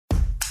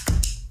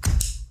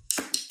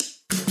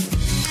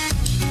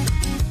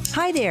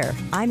Hi there,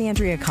 I'm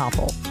Andrea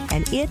Koppel,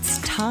 and it's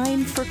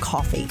time for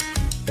coffee,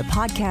 the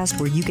podcast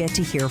where you get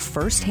to hear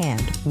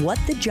firsthand what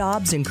the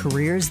jobs and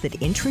careers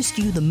that interest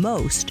you the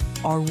most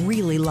are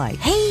really like.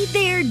 Hey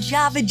there,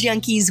 Java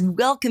junkies.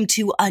 Welcome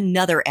to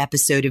another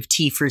episode of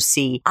T for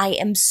C. I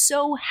am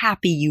so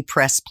happy you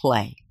press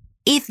play.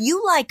 If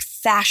you like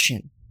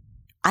fashion,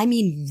 I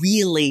mean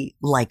really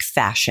like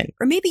fashion,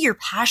 or maybe you're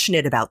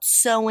passionate about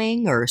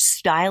sewing or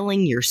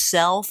styling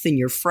yourself and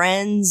your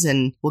friends,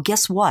 and well,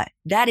 guess what?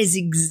 That is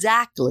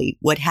exactly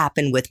what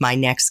happened with my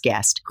next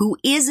guest, who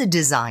is a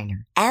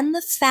designer and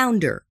the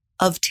founder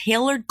of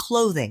tailored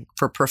clothing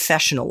for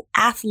professional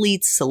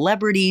athletes,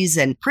 celebrities,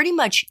 and pretty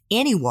much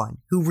anyone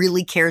who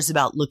really cares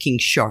about looking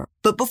sharp.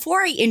 But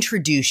before I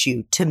introduce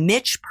you to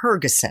Mitch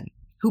Purgason,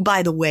 who,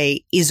 by the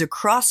way, is a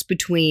cross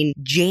between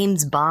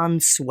James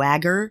Bond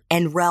swagger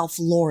and Ralph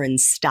Lauren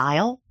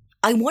style,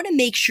 I want to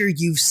make sure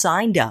you've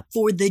signed up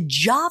for the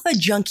Java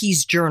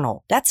Junkies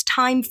Journal. That's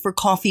Time for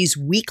Coffee's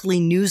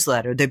weekly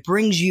newsletter that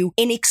brings you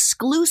an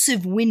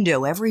exclusive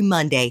window every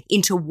Monday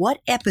into what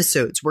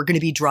episodes we're going to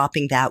be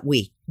dropping that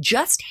week.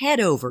 Just head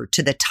over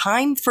to the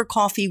Time for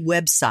Coffee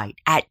website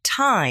at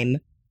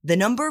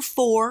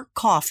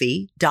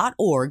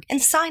time4coffee.org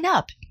and sign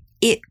up.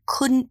 It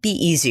couldn't be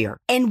easier.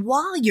 And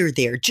while you're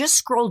there, just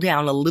scroll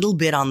down a little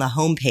bit on the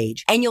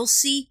homepage and you'll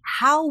see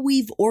how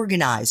we've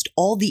organized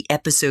all the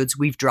episodes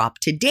we've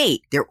dropped to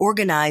date. They're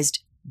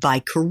organized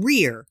by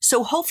career.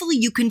 So hopefully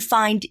you can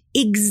find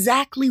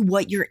exactly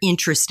what you're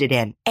interested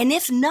in. And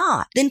if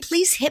not, then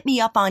please hit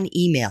me up on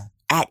email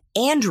at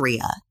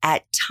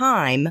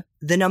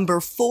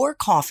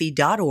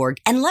Andrea@time4coffee.org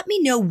and let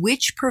me know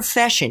which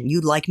profession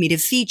you'd like me to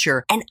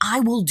feature, and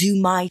I will do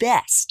my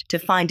best to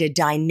find a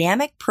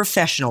dynamic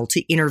professional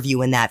to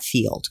interview in that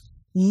field.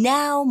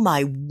 Now,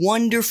 my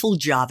wonderful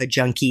Java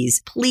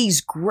junkies,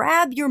 please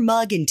grab your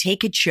mug and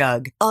take a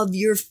chug of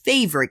your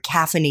favorite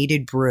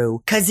caffeinated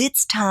brew, because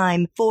it's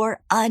time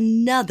for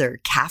another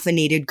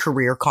caffeinated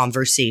career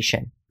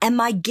conversation. And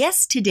my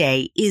guest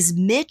today is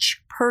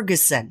Mitch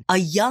Purgason, a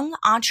young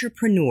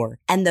entrepreneur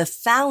and the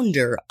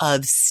founder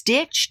of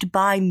Stitched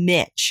by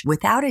Mitch.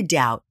 Without a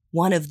doubt,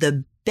 one of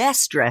the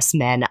best dressed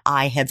men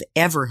I have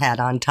ever had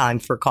on Time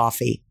for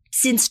Coffee.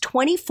 Since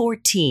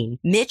 2014,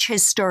 Mitch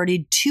has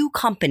started two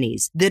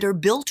companies that are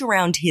built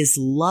around his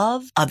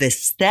love of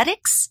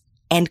aesthetics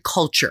and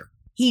culture.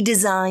 He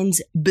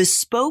designs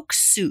bespoke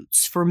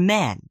suits for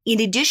men, in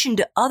addition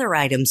to other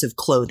items of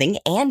clothing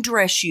and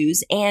dress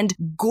shoes and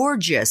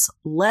gorgeous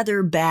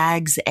leather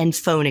bags and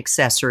phone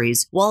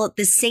accessories, while at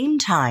the same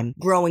time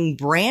growing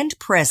brand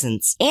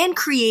presence and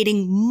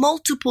creating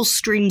multiple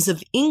streams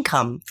of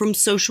income from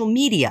social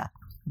media.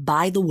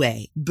 By the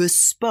way,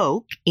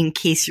 bespoke, in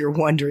case you're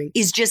wondering,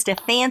 is just a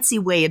fancy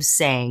way of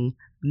saying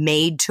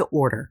made to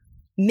order.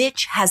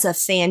 Mitch has a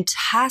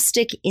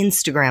fantastic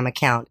Instagram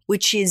account,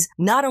 which is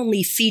not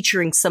only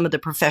featuring some of the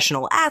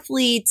professional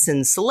athletes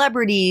and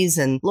celebrities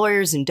and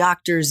lawyers and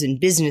doctors and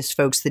business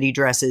folks that he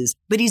dresses,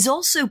 but he's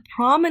also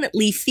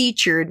prominently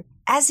featured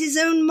as his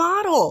own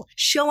model,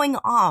 showing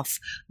off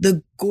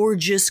the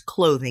gorgeous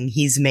clothing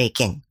he's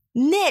making.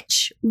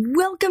 Mitch,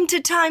 welcome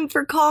to Time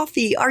for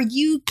Coffee. Are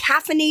you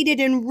caffeinated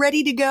and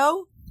ready to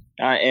go?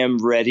 I am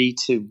ready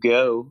to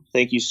go.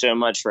 Thank you so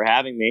much for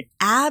having me.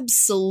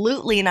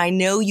 Absolutely. And I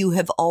know you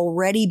have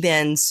already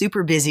been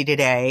super busy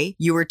today.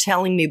 You were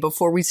telling me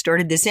before we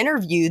started this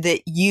interview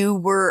that you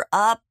were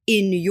up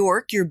in New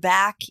York. You're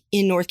back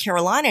in North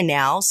Carolina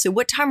now. So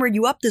what time were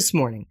you up this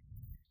morning?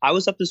 I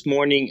was up this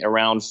morning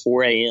around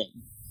 4 a.m.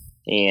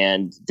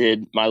 and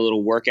did my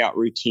little workout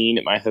routine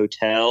at my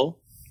hotel.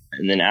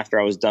 And then after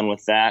I was done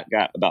with that,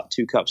 got about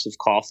 2 cups of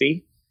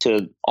coffee.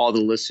 To all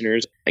the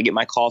listeners, I get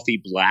my coffee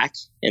black,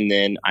 and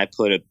then I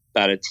put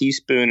about a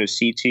teaspoon of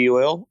CT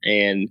oil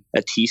and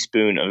a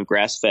teaspoon of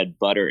grass-fed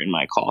butter in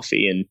my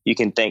coffee. And you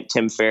can thank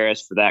Tim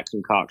Ferriss for that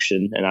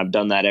concoction. And I've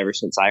done that ever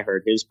since I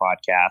heard his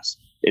podcast.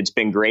 It's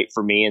been great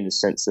for me in the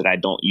sense that I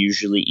don't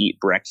usually eat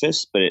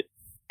breakfast, but it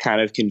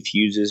kind of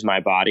confuses my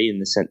body in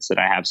the sense that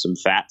I have some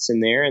fats in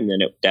there, and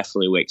then it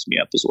definitely wakes me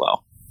up as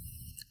well.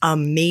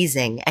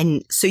 Amazing.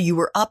 And so you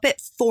were up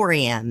at 4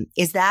 a.m.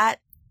 Is that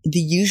the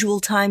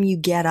usual time you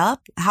get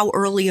up? How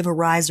early of a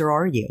riser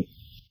are you?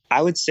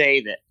 I would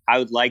say that I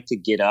would like to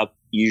get up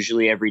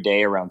usually every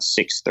day around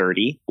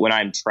 6:30. When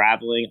I'm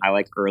traveling, I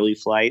like early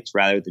flights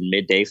rather than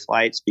midday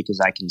flights because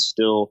I can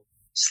still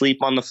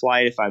sleep on the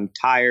flight. If I'm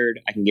tired,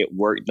 I can get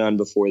work done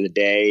before the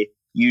day.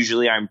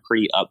 Usually I'm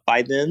pretty up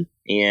by then,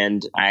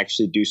 and I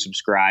actually do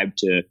subscribe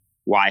to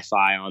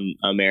Wi-Fi on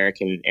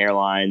American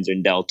Airlines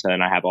and Delta,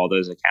 and I have all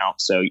those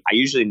accounts. So I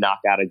usually knock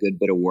out a good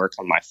bit of work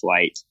on my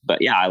flight.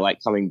 But yeah, I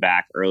like coming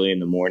back early in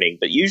the morning.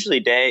 But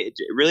usually it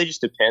really just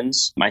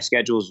depends. My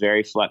schedule is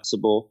very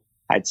flexible.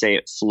 I'd say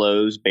it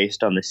flows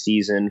based on the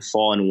season.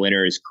 Fall and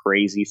winter is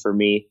crazy for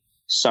me.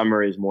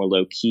 Summer is more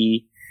low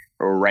key,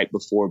 or right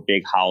before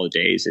big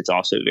holidays. It's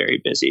also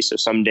very busy. So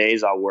some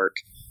days I'll work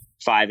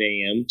 5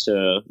 a.m.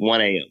 to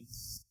 1 a.m.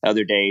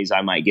 Other days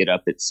I might get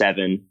up at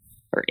 7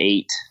 or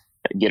 8,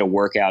 get a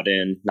workout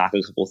in, knock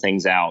a couple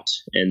things out,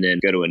 and then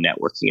go to a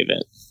networking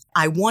event.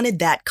 I wanted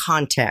that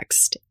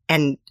context,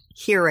 and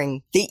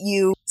hearing that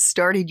you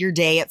started your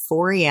day at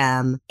 4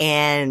 a.m.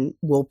 and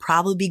will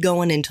probably be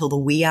going until the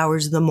wee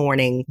hours of the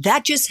morning.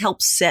 That just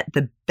helps set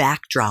the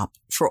backdrop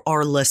for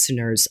our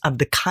listeners of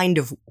the kind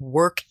of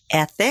work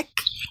ethic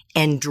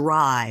and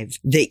drive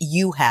that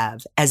you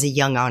have as a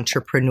young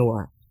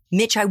entrepreneur.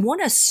 Mitch, I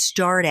want to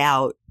start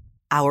out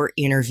our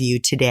interview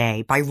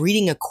today by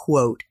reading a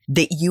quote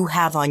that you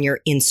have on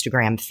your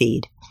Instagram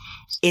feed.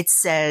 It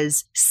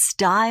says,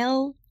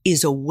 "Style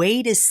is a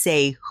way to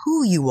say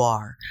who you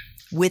are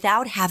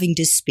without having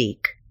to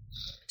speak."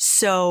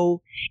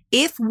 So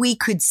if we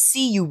could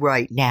see you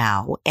right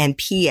now, and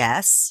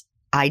P.S.,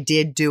 I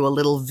did do a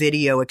little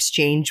video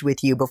exchange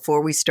with you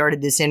before we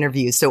started this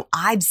interview, so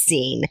I've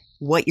seen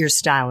what you're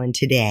styling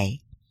today.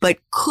 But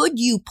could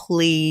you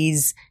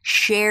please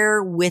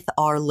share with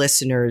our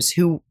listeners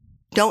who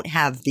don't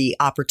have the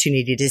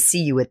opportunity to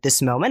see you at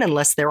this moment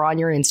unless they're on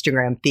your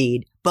Instagram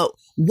feed, but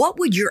what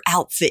would your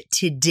outfit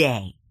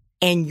today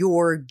and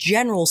your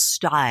general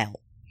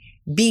style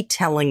be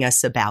telling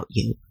us about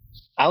you?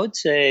 I would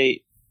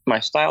say my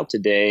style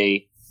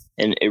today,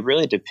 and it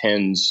really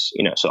depends,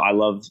 so I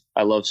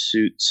love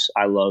suits.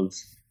 I love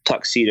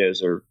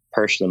tuxedos are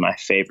personally my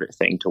favorite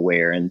thing to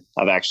wear. And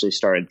I've actually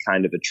started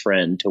kind of a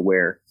trend to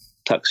wear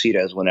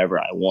tuxedos whenever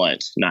I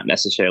want, not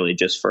necessarily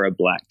just for a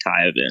black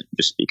tie event,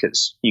 just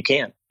because you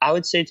can. I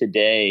would say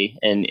today,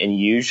 and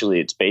usually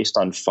it's based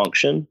on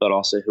function, but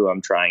also who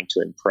I'm trying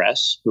to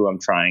impress, who I'm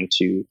trying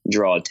to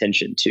draw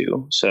attention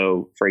to.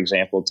 So, for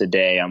example,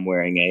 today I'm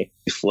wearing a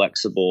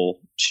flexible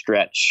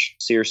stretch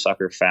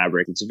seersucker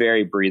fabric. It's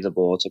very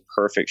breathable. It's a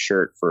perfect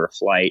shirt for a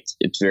flight.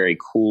 It's very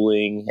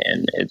cooling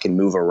and it can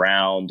move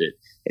around.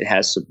 It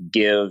has some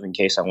give in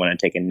case I want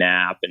to take a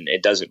nap, and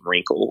it doesn't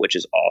wrinkle, which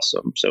is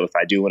awesome. So if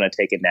I do want to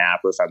take a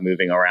nap or if I'm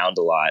moving around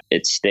a lot,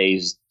 it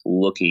stays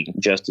looking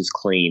just as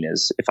clean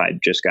as if I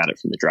just got it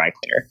from the dry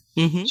cleaner.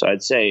 Mm-hmm. So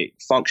I'd say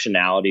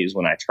functionality is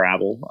when I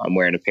travel. I'm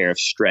wearing a pair of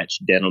stretch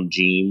denim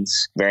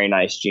jeans, very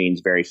nice jeans,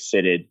 very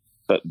fitted,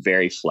 but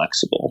very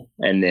flexible.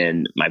 And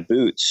then my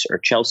boots are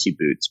Chelsea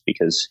boots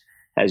because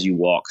as you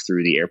walk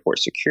through the airport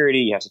security,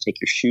 you have to take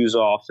your shoes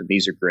off. And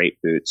these are great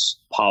boots,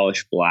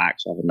 polished black,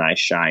 so have a nice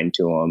shine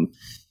to them.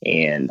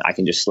 And I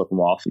can just slip them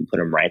off and put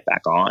them right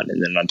back on.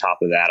 And then on top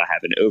of that, I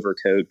have an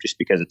overcoat just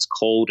because it's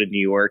cold in New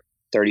York,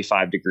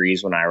 35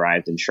 degrees when I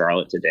arrived in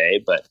Charlotte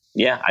today. But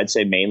yeah, I'd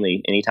say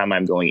mainly anytime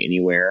I'm going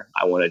anywhere,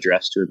 I want to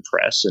dress to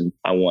impress. And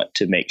I want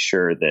to make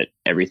sure that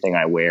everything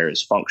I wear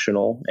is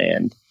functional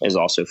and is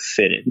also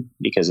fitted,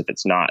 because if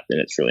it's not, then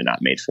it's really not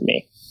made for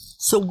me.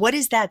 So what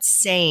is that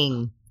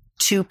saying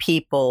to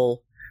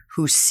people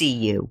who see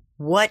you?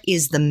 What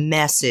is the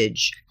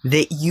message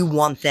that you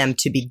want them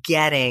to be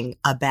getting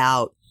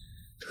about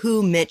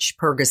who Mitch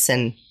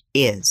Purgason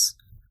is?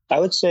 I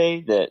would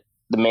say that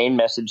the main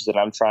message that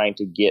I'm trying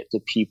to get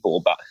to people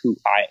about who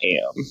I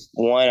am,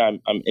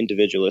 one, I'm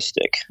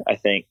individualistic. I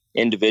think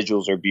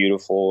individuals are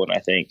beautiful, and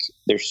I think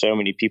there's so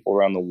many people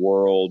around the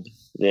world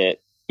that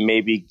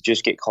maybe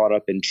just get caught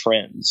up in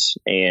trends.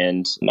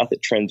 And not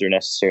that trends are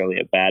necessarily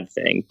a bad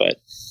thing, but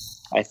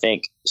I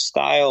think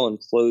style and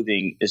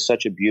clothing is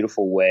such a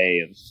beautiful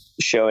way of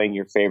showing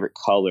your favorite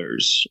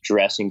colors,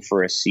 dressing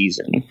for a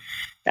season,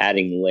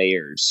 adding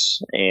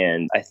layers.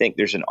 And I think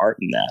there's an art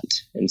in that.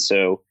 And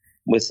so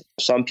with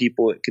some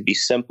people, it could be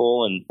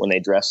simple. And when they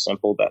dress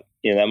simple,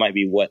 that might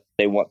be what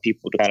they want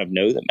people to kind of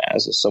know them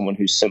as someone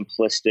who's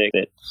simplistic,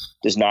 that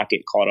does not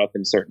get caught up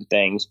in certain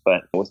things.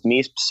 But with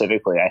me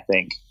specifically, I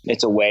think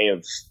it's a way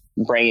of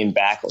bringing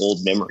back old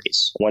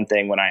memories. One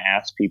thing when I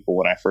ask people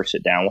when I first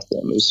sit down with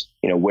them is,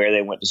 where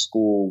they went to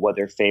school, what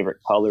their favorite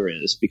color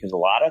is, because a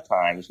lot of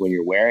times when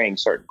you're wearing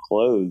certain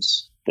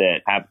clothes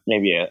that have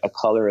maybe a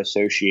color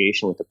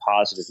association with a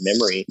positive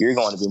memory, you're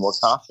going to be more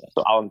confident.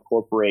 So I'll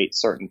incorporate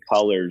certain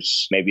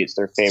colors. Maybe it's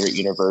their favorite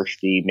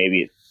university,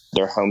 maybe it's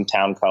their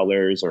hometown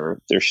colors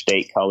or their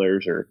state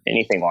colors or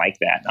anything like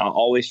that. And I'll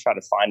always try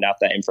to find out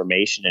that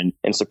information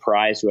and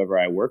surprise whoever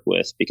I work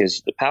with,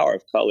 because the power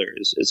of color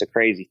is a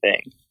crazy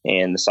thing,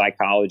 and the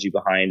psychology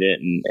behind it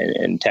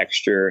and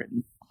texture.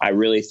 I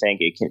really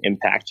think it can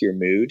impact your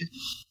mood.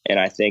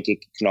 And I think it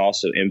can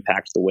also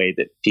impact the way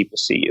that people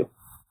see you.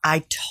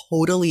 I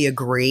totally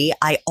agree.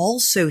 I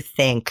also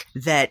think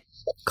that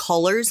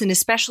colors, and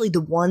especially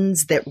the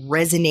ones that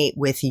resonate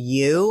with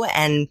you,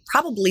 and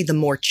probably the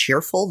more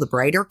cheerful, the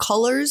brighter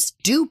colors,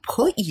 do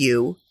put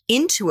you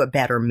into a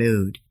better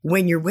mood.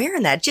 When you're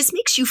wearing that, it just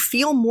makes you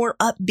feel more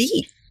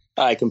upbeat.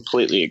 I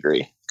completely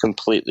agree.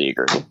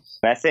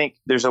 And I think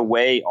there's a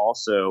way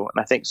also,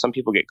 and I think some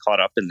people get caught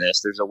up in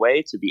this, there's a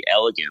way to be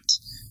elegant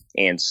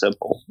and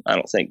simple. I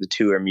don't think the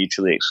two are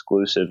mutually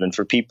exclusive. And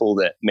for people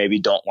that maybe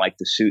don't like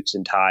the suits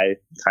and tie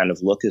kind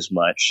of look as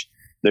much,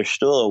 there's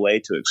still a way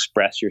to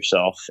express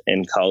yourself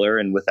in color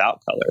and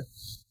without color.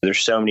 There's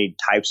so many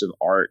types of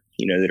art,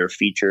 that are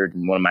featured.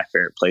 And one of my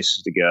favorite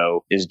places to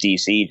go is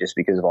DC, just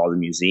because of all the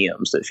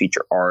museums that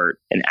feature art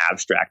and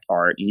abstract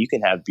art. And you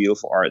can have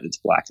beautiful art that's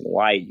black and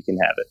white. You can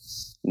have it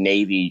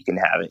navy. You can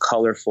have it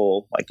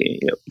colorful, like a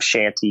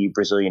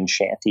Brazilian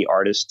shanty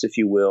artists, if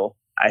you will.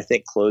 I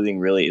think clothing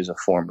really is a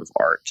form of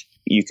art.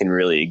 You can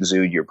really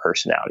exude your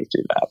personality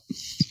through that.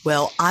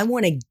 Well, I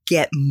want to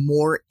get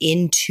more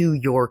into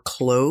your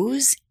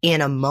clothes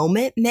in a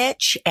moment,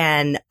 Mitch,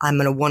 and I'm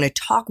going to want to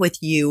talk with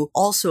you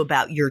also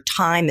about your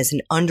time as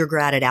an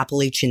undergrad at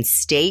Appalachian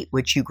State,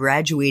 which you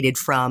graduated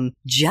from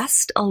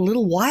just a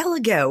little while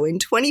ago in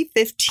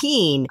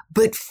 2015.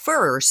 But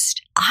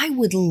first, I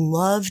would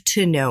love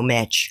to know,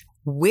 Mitch,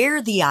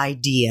 where the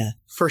idea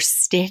for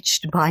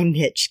Stitched by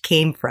Mitch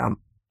came from.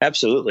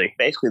 Absolutely.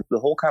 Basically, the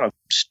whole kind of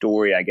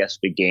story, I guess,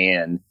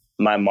 began.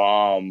 My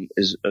mom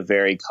is a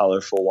very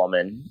colorful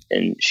woman,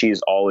 and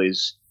she's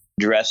always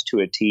dressed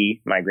to a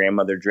T. My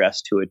grandmother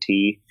dressed to a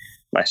T.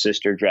 My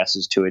sister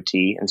dresses to a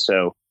T. And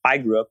so I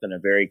grew up in a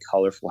very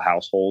colorful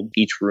household.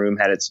 Each room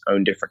had its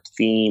own different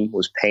theme,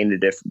 was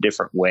painted a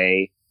different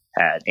way,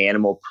 had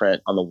animal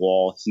print on the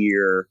wall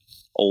here,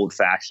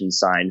 old-fashioned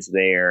signs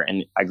there.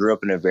 And I grew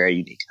up in a very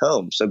unique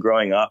home. So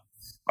growing up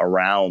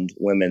around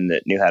women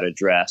that knew how to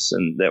dress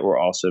and that were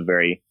also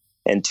very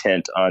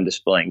intent on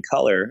displaying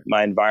color,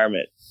 my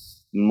environment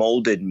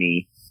molded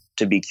me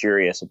to be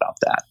curious about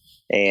that.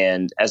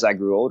 And as I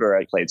grew older,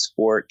 I played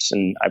sports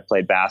and I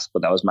played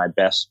basketball. That was my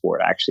best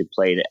sport. I actually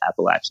played at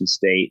Appalachian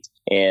State.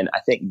 And I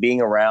think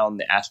being around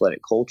the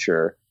athletic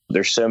culture,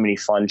 there's so many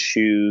fun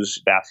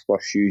shoes, basketball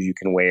shoes you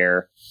can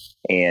wear.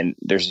 And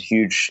there's a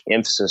huge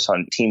emphasis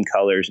on team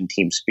colors and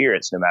team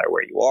spirits no matter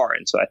where you are.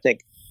 And so I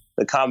think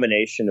the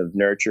combination of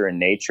nurture and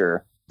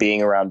nature,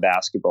 being around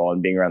basketball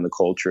and being around the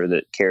culture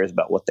that cares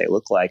about what they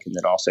look like, and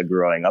then also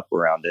growing up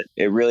around it,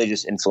 it really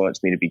just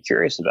influenced me to be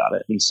curious about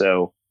it. And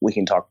so we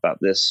can talk about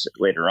this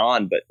later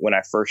on. But when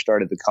I first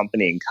started the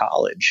company in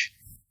college,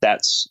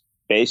 that's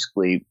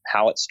basically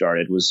how it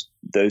started, was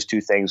those two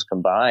things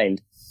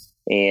combined.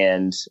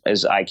 And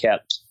as I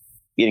kept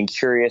getting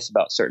curious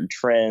about certain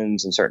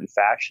trends and certain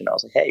fashion, I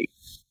was like, hey,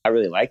 I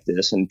really like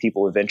this. And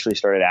people eventually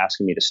started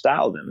asking me to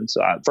style them. And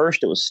so at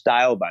first it was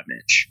Styled by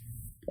Mitch.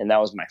 And that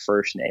was my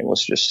first name,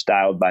 was just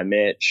Styled by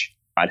Mitch.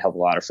 I'd help a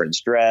lot of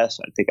friends dress.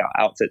 I'd pick out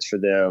outfits for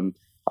them.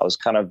 I was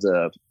kind of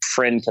the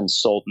friend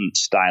consultant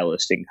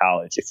stylist in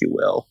college, if you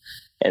will.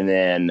 And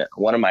then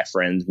one of my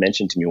friends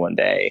mentioned to me one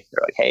day,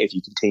 they're like, hey, if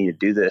you continue to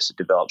do this, it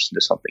develops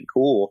into something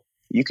cool.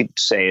 You could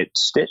say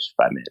it's Stitched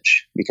by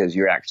Mitch because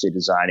you're actually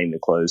designing the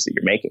clothes that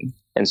you're making.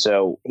 And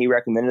so he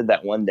recommended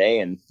that one day,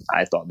 and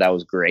I thought that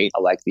was great.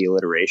 I liked the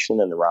alliteration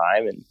and the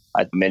rhyme, and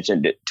I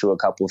mentioned it to a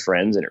couple of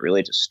friends, and it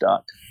really just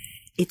stuck.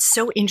 It's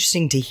so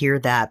interesting to hear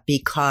that,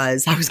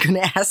 because I was going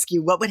to ask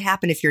you what would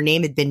happen if your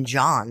name had been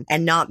John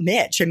and not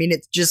Mitch. I mean,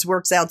 it just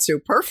works out so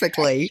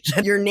perfectly.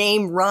 Your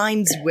name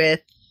rhymes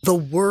with the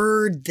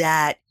word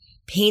that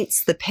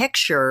paints the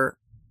picture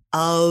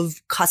of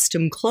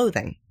custom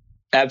clothing.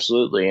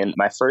 Absolutely. And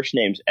my first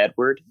name's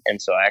Edward.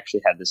 And so I actually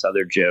had this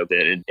other joke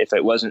that if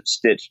it wasn't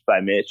Stitched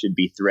by Mitch, it'd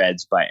be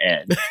Threads by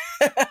Ed.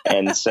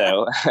 And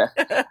so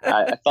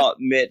I thought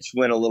Mitch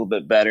went a little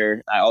bit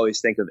better. I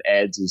always think of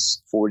Eds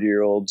as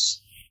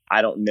 40-year-olds.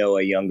 I don't know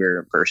a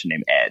younger person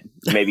named Ed,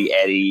 maybe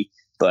Eddie,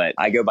 but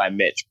I go by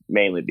Mitch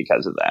mainly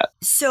because of that.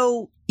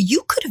 So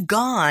you could have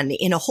gone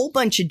in a whole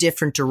bunch of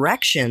different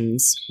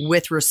directions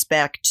with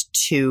respect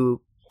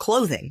to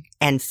clothing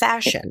and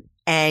fashion.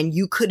 And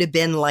you could have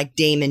been like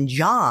Damon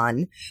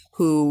John,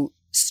 who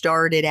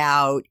started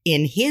out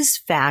in his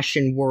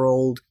fashion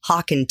world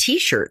hawking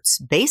T-shirts,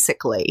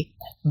 basically.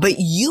 But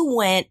you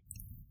went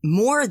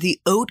more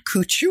the haute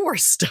couture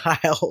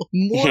style,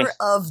 more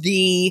of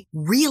the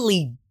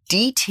really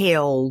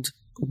detailed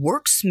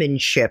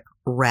workmanship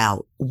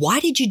route.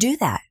 Why did you do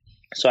that?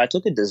 So I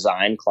took a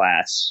design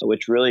class,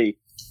 which really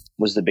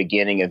was the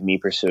beginning of me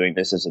pursuing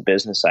this as a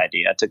business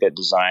idea. I took a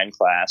design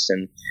class,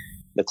 and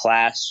the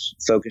class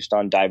focused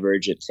on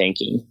divergent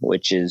thinking,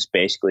 which is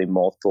basically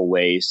multiple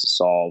ways to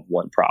solve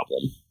one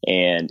problem.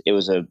 And it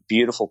was a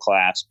beautiful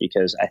class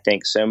because I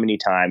think so many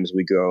times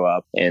we grow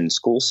up in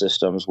school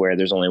systems where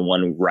there's only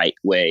one right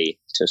way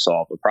to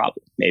solve a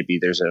problem. Maybe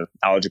there's an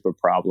algebra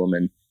problem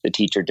and the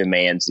teacher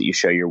demands that you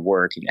show your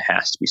work and it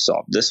has to be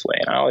solved this way.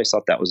 And I always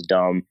thought that was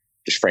dumb,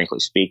 just frankly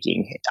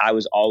speaking. I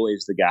was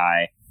always the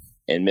guy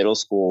in middle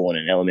school and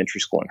in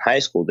elementary school and high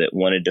school that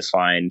wanted to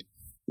find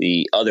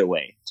the other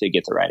way to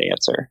get the right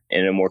answer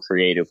in a more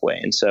creative way.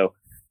 And so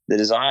the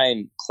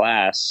design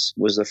class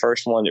was the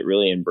first one that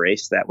really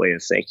embraced that way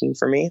of thinking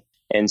for me.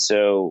 And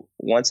so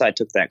once I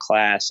took that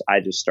class, I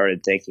just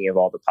started thinking of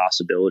all the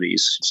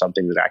possibilities,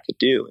 something that I could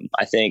do. And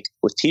I think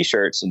with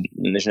T-shirts, and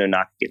there's no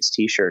knock against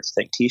T-shirts,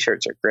 I think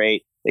T-shirts are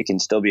great. They can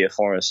still be a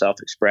form of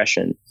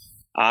self-expression.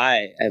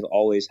 I have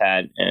always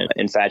had an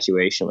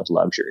infatuation with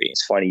luxury.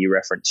 It's funny, you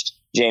referenced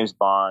James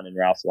Bond and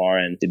Ralph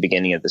Lauren at the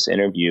beginning of this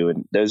interview,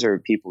 and those are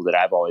people that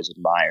I've always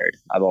admired.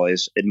 I've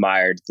always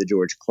admired the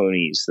George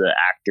Clooney's, the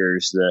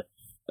actors, the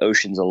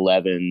Ocean's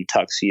 11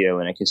 tuxedo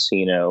in a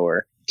casino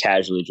or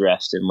casually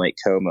dressed in Lake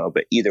Como.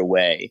 But either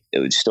way, it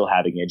was still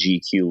having a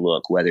GQ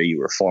look, whether you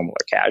were formal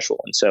or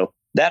casual. And so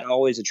that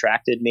always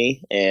attracted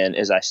me. And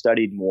as I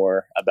studied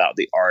more about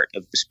the art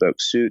of bespoke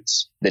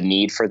suits, the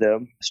need for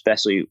them,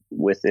 especially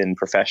within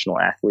professional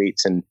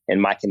athletes and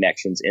my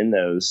connections in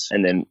those,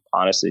 and then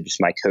honestly, just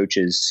my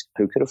coaches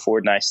who could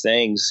afford nice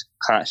things,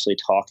 constantly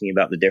talking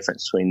about the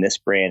difference between this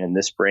brand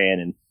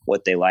and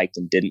what they liked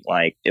and didn't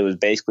like. It was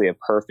basically a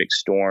perfect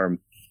storm.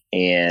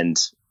 And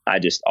I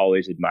just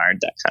always admired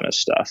that kind of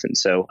stuff. And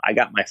so I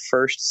got my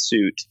first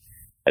suit.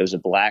 It was a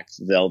black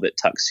velvet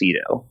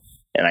tuxedo.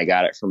 And I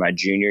got it for my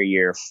junior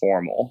year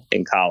formal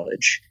in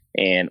college.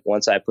 And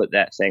once I put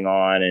that thing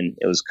on, and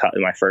it was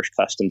my first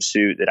custom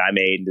suit that I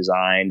made and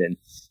designed, and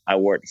I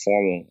wore it to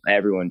formal,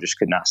 everyone just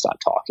could not stop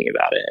talking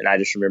about it. And I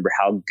just remember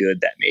how good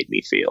that made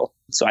me feel.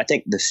 So I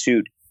think the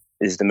suit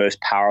is the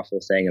most powerful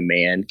thing a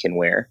man can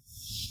wear.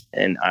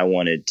 And I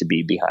wanted to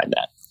be behind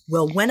that.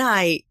 Well, when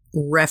I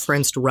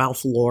referenced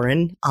Ralph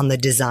Lauren on the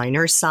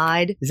designer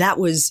side, that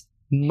was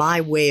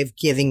my way of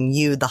giving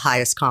you the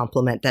highest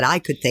compliment that I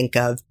could think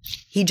of.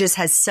 He just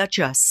has such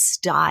a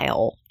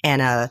style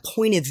and a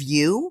point of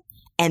view,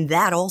 and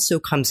that also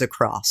comes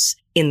across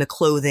in the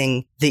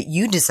clothing that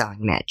you design,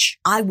 Mitch.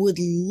 I would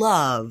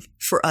love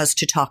for us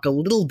to talk a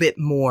little bit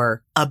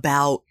more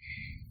about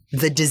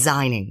the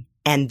designing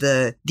and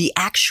the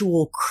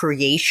actual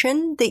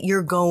creation that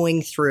you're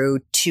going through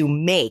to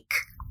make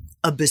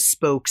a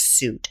bespoke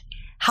suit.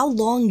 How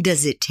long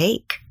does it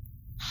take?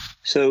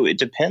 So it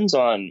depends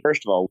on,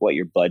 first of all, what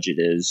your budget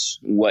is,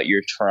 what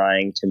you're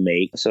trying to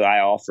make. So I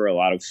offer a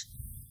lot of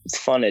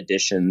fun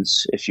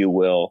additions, if you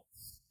will,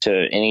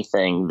 to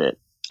anything that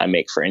I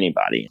make for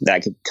anybody.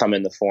 That could come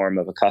in the form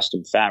of a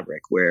custom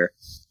fabric where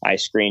I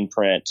screen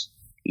print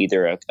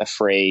either a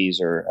phrase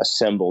or a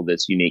symbol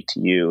that's unique to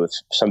you. If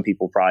some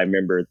people probably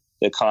remember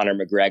the Conor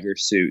McGregor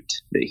suit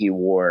that he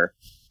wore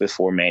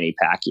before Manny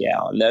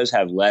Pacquiao, and those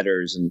have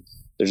letters, and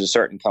there's a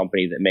certain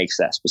company that makes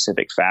that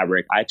specific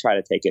fabric. I try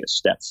to take it a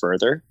step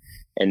further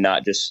and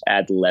not just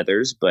add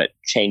leathers, but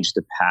change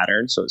the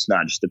pattern. So it's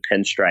not just a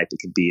pinstripe. It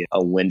could be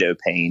a window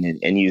pane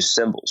and use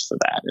symbols for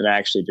that. And I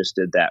actually just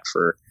did that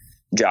for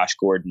Josh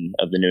Gordon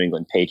of the New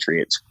England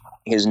Patriots.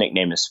 His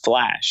nickname is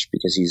Flash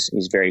because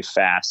he's very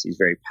fast. He's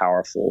very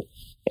powerful,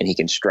 and he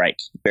can strike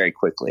very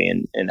quickly.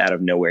 And out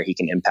of nowhere, he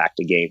can impact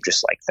a game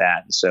just like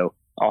that. And so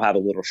I'll have a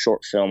little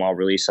short film I'll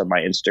release on my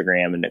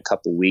Instagram in a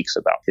couple weeks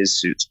about his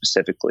suit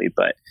specifically.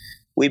 But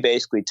we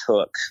basically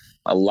took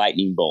a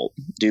lightning bolt,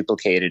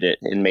 duplicated it,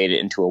 and made it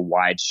into a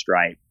wide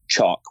stripe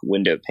chalk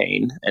window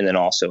pane, and then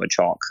also a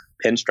chalk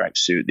pinstripe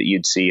suit that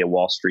you'd see a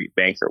Wall Street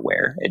banker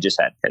wear. It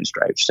just had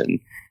pinstripes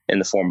in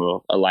the form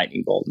of a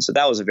lightning bolt. And so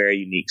that was a very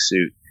unique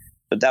suit.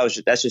 But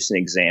that's just an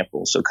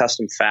example. So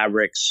custom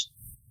fabrics,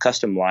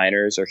 custom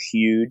liners are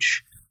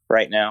huge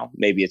right now.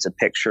 Maybe it's a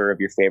picture of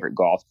your favorite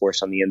golf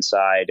course on the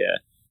inside,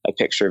 a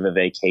picture of a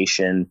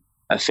vacation,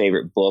 a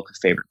favorite book, a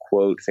favorite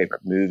quote,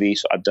 favorite movie.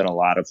 So I've done a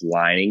lot of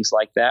linings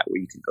like that where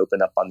you can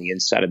open up on the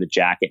inside of the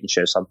jacket and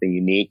show something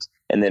unique.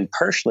 And then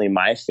personally,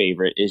 my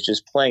favorite is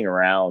just playing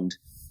around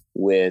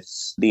with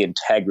the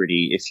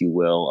integrity, if you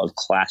will, of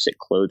classic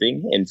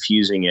clothing and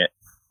fusing it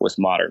with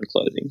modern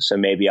clothing. So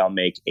maybe I'll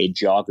make a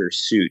jogger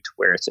suit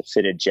where it's a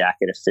fitted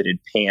jacket, a fitted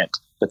pant,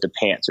 but the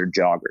pants are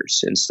joggers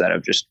instead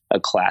of just a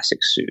classic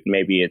suit.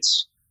 Maybe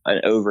it's an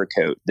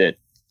overcoat that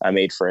I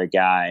made for a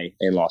guy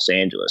in Los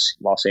Angeles.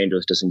 Los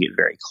Angeles doesn't get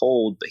very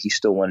cold, but he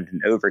still wanted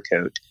an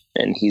overcoat,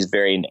 and he's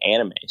very into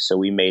anime. So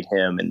we made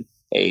him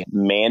a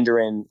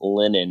mandarin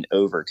linen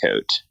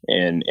overcoat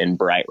in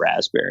bright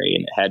raspberry,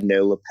 and it had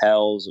no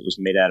lapels. It was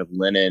made out of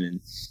linen, and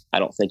I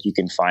don't think you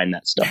can find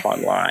that stuff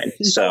online.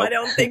 No, I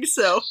don't think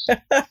so.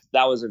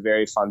 That was a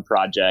very fun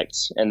project.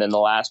 And then the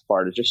last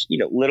part is just,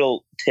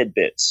 little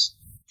tidbits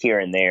here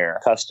and there.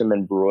 Custom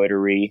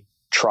embroidery,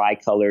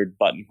 tri-colored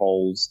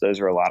buttonholes.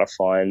 Those are a lot of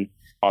fun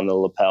on the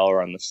lapel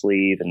or on the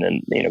sleeve. And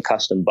then,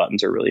 custom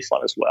buttons are really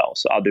fun as well.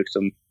 So I'll do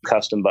some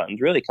custom buttons,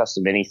 really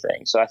custom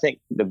anything. So I think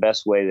the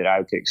best way that I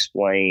could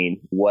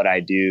explain what I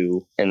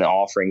do and the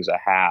offerings I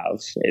have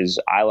is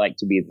I like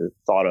to be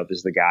thought of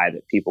as the guy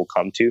that people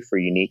come to for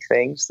unique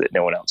things that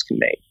no one else can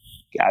make.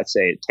 I'd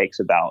say it takes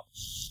about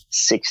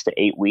 6 to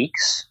 8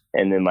 weeks.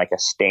 And then like a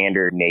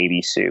standard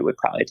Navy suit would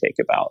probably take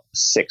about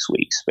 6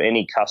 weeks. But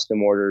any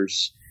custom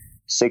orders,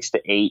 6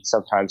 to 8,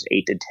 sometimes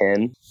 8 to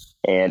 10.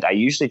 And I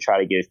usually try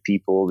to give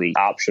people the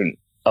option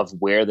of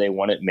where they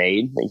want it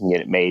made. They can get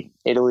it made in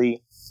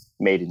Italy,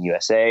 made in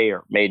USA,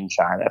 or made in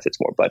China if it's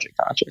more budget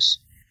conscious.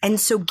 And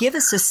so give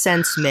us a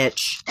sense,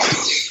 Mitch,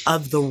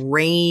 of the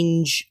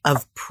range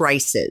of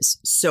prices.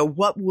 So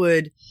what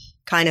would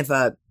kind of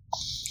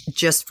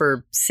just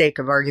for sake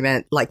of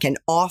argument, like an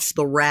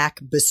off-the-rack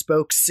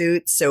bespoke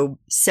suit, so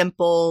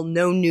simple,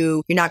 no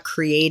new, you're not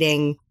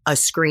creating a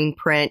screen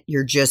print,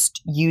 you're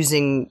just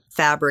using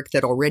fabric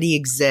that already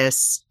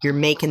exists, you're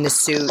making the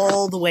suit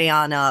all the way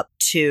on up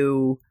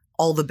to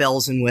all the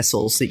bells and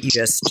whistles that you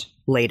just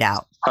laid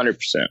out. 100%.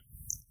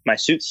 My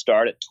suits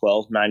start at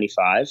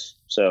 $1,295,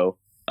 so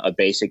a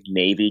basic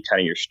navy, kind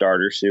of your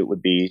starter suit,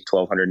 would be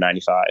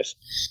 $1,295,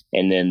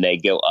 and then they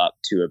go up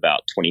to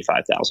about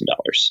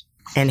 $25,000.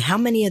 And how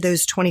many of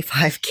those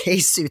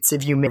 25K suits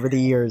have you made over the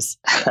years?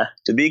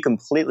 To be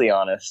completely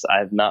honest, I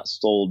have not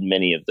sold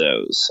many of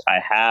those. I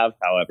have,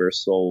 however,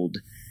 sold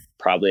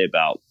probably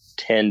about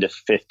 10 to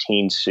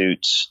 15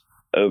 suits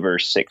over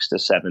 6,000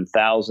 to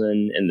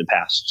 7,000 in the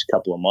past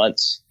couple of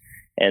months.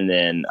 And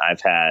then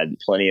I've had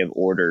plenty of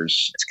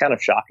orders. It's kind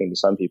of shocking to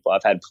some people.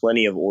 I've had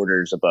plenty of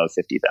orders above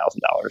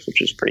 $50,000,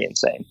 which is pretty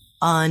insane.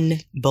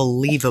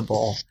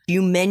 Unbelievable.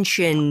 You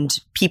mentioned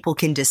people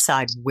can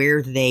decide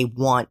where they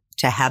want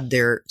to have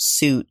their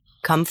suit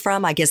come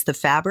from. I guess the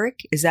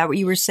fabric. Is that what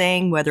you were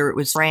saying? Whether it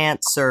was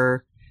France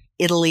or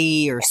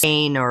Italy or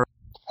Spain or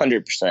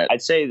 100%.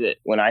 I'd say that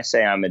when I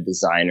say I'm a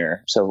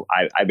designer, so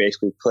I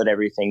basically put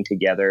everything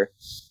together.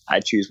 I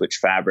choose which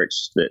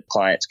fabrics that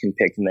clients can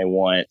pick and they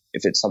want.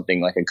 If it's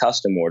something like a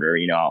custom order,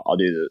 I'll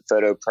do the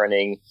photo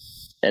printing.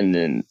 And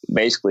then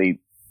basically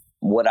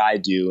what I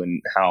do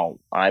and how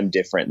I'm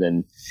different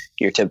than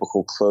your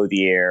typical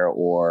clothier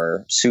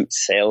or suit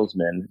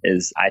salesman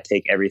is I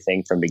take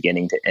everything from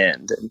beginning to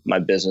end. My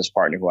business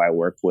partner who I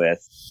work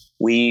with,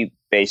 we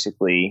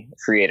basically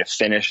create a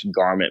finished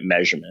garment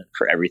measurement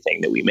for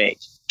everything that we make.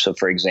 So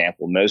for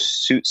example,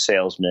 most suit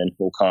salesmen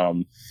will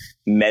come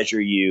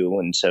measure you.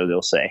 And so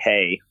they'll say,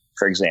 hey,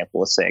 for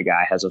example, let's say a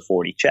guy has a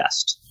 40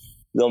 chest.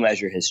 They'll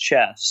measure his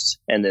chest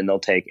and then they'll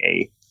take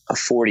a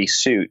 40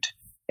 suit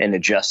and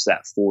adjust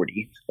that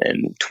 40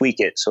 and tweak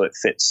it so it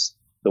fits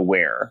the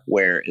wearer.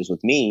 Whereas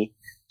with me,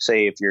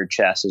 say if your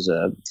chest is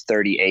a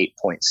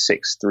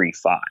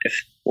 38.635,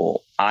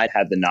 well, I'd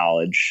have the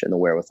knowledge and the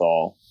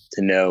wherewithal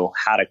to know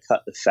how to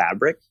cut the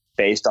fabric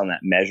based on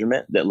that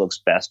measurement that looks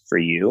best for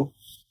you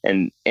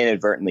and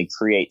inadvertently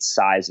create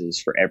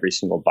sizes for every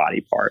single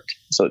body part.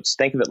 So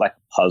think of it like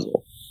a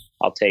puzzle.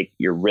 I'll take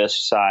your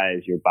wrist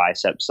size, your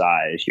bicep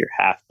size, your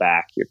half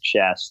back, your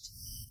chest,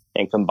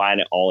 and combine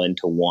it all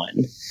into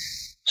one.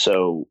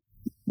 So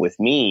with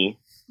me,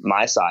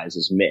 my size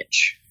is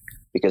Mitch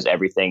because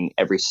every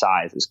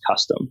size is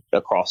custom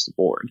across the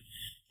board.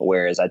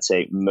 Whereas I'd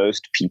say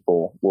most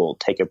people will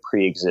take a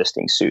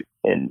pre-existing suit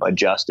and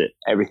adjust it.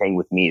 Everything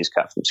with me is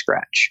cut from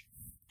scratch.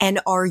 And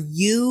are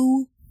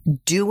you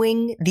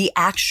doing the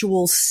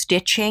actual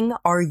stitching?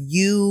 Are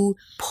you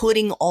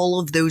putting all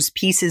of those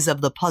pieces of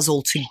the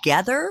puzzle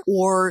together?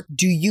 Or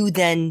do you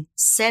then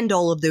send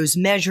all of those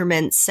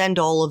measurements, send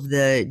all of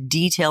the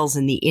details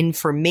and the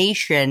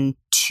information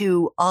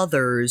to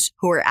others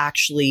who are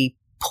actually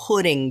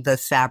putting the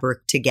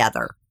fabric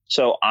together?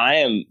 So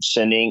I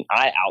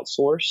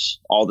outsource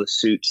all the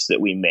suits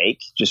that we make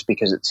just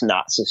because it's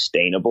not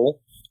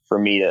sustainable for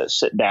me to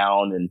sit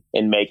down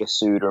and make a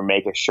suit or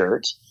make a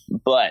shirt.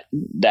 But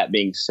that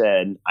being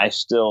said, I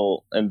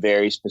still am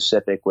very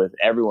specific with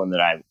everyone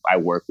that I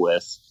work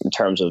with in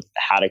terms of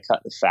how to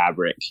cut the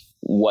fabric,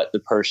 what the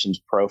person's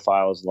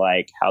profile is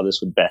like, how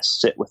this would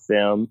best sit with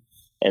them.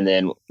 And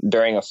then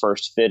during a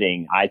first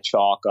fitting, I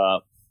chalk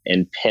up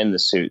and pin the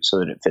suit so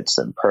that it fits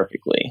them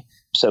perfectly.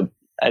 So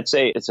I'd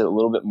say it's a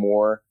little bit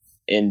more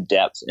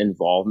in-depth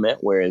involvement,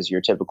 whereas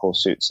your typical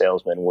suit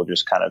salesman will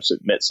just kind of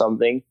submit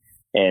something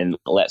and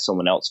let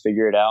someone else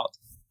figure it out.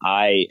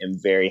 I am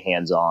very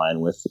hands-on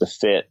with the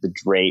fit, the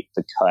drape,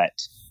 the cut,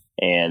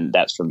 and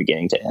that's from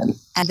beginning to end.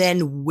 And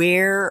then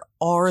where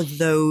are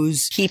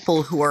those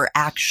people who are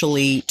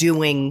actually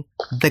doing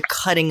the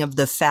cutting of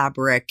the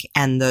fabric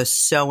and the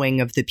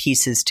sewing of the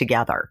pieces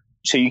together?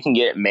 So you can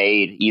get it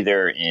made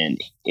either in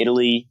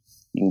Italy,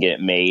 you can get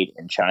it made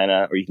in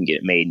China, or you can get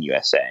it made in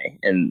USA.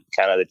 And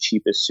kind of the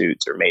cheapest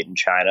suits are made in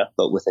China,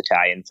 but with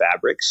Italian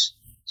fabrics.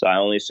 So I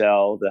only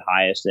sell the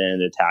highest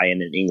end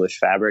Italian and English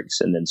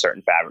fabrics, and then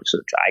certain fabrics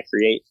which I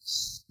create.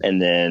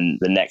 And then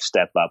the next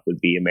step up would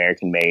be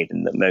American made,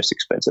 and the most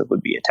expensive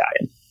would be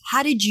Italian.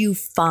 How did you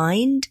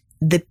find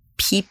the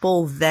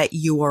people that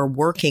you are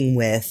working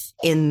with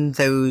in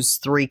those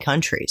three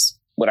countries?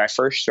 When I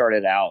first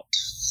started out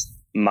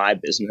my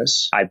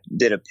business, I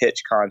did a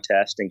pitch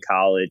contest in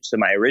college. So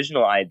my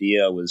original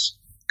idea was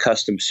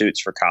custom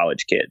suits for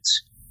college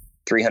kids,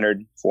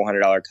 $300,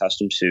 $400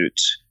 custom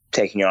suits,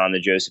 taking on the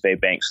Joseph A.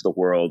 Banks of the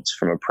world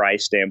from a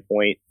price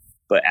standpoint,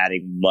 but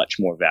adding much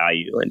more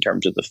value in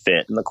terms of the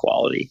fit and the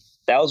quality.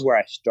 That was where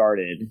I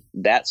started.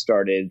 That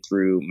started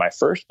through my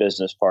first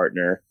business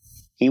partner.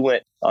 He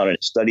went on a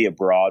study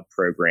abroad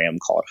program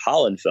called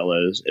Holland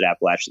Fellows at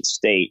Appalachian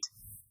State.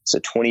 It's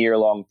a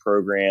 20-year-long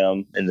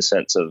program in the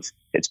sense of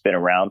it's been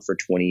around for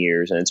 20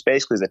 years. And it's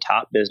basically the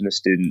top business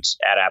students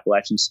at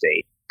Appalachian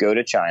State go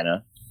to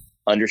China,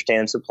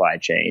 understand supply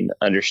chain,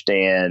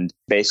 understand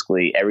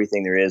basically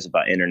everything there is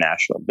about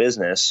international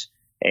business,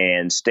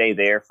 and stay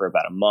there for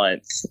about a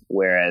month.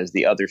 Whereas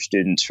the other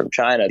students from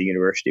China, the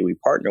university we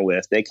partner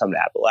with, they come to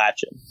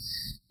Appalachian.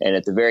 And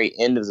at the very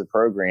end of the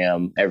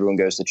program, everyone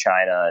goes to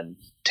China and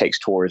takes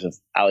tours of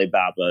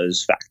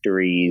Alibaba's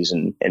factories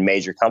and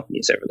major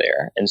companies over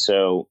there. And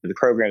so the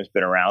program has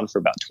been around for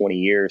about 20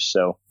 years.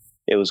 So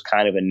it was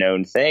kind of a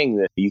known thing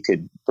that you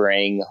could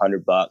bring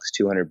 $100,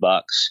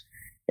 $200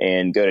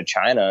 and go to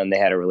China. And they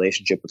had a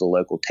relationship with a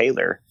local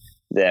tailor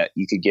that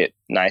you could get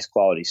nice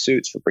quality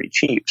suits for pretty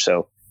cheap.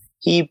 So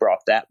he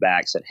brought that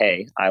back, said,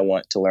 hey, I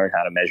want to learn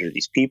how to measure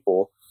these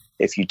people.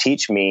 If you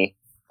teach me,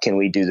 can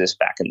we do this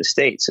back in the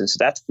States? And so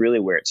that's really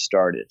where it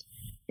started.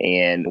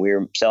 And we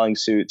were selling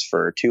suits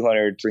for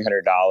 $200,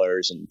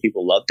 $300, and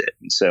people loved it.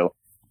 And so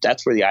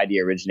that's where the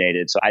idea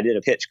originated. So I did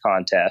a pitch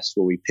contest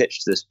where we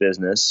pitched this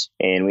business,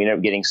 and we ended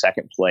up getting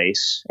second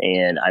place.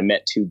 And I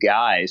met two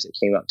guys that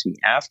came up to me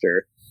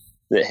after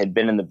that had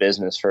been in the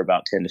business for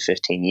about 10 to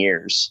 15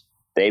 years.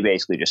 They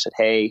basically just said,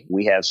 hey,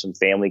 we have some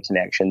family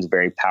connections,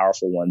 very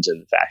powerful ones in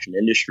the fashion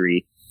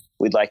industry.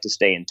 We'd like to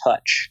stay in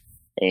touch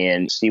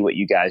and see what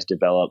you guys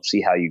develop,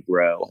 see how you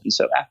grow. And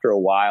so after a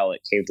while,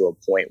 it came to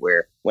a point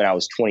where when I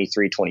was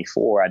 23,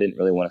 24, I didn't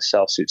really want to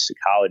sell suits to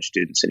college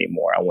students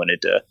anymore. I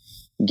wanted to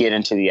get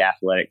into the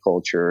athletic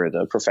culture,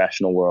 the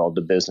professional world,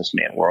 the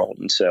businessman world.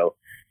 And so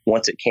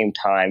once it came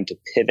time to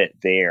pivot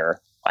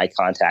there, I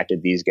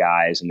contacted these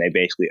guys, and they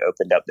basically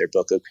opened up their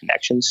book of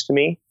connections to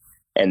me.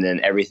 And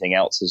then everything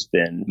else has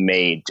been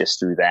made just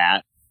through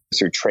that,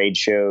 through trade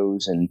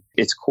shows. And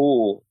it's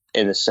cool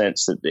in the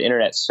sense that the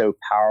internet's so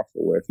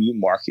powerful where if you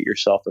market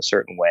yourself a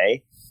certain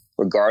way,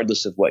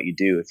 regardless of what you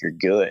do, if you're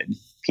good,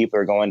 people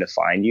are going to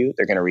find you.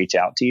 They're going to reach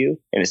out to you.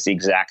 And it's the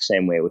exact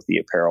same way with the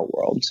apparel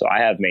world. So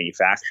I have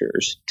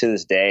manufacturers to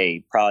this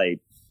day,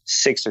 probably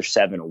 6 or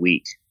 7 a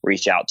week,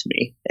 reach out to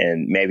me.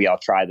 And maybe I'll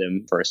try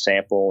them for a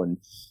sample and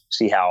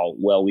see how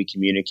well we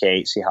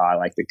communicate, see how I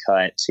like the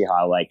cut, see how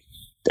I like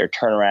their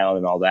turnaround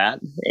and all that.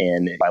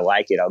 And if I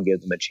like it, I'll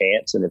give them a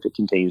chance. And if it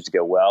continues to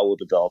go well, we'll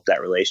develop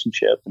that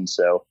relationship. And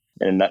so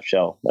in a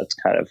nutshell, that's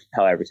kind of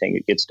how everything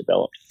gets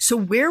developed. So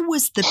where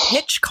was the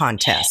pitch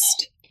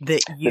contest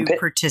that you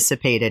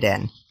participated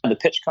in? The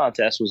pitch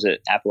contest was at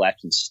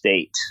Appalachian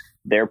State.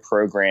 Their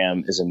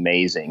program is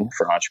amazing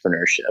for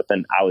entrepreneurship.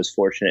 And I was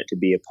fortunate to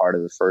be a part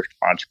of the first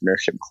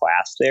entrepreneurship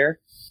class there.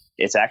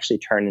 It's actually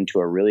turned into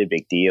a really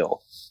big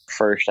deal.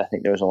 First, I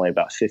think there was only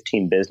about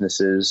 15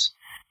 businesses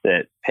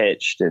that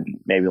pitched, and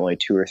maybe only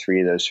 2 or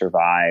 3 of those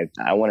survived.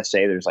 I want to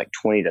say there's like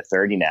 20 to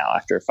 30 now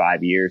after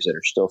 5 years that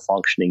are still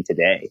functioning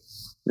today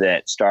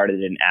that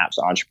started an apps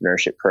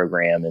entrepreneurship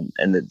program.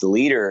 And the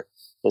leader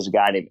is a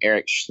guy named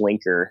Eric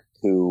Schlinker,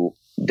 who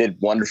did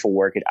wonderful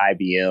work at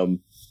IBM,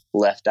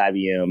 left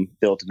IBM,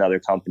 built another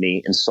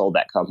company, and sold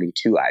that company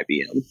to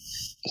IBM.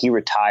 He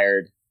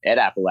retired at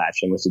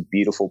Appalachian, which is a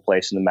beautiful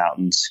place in the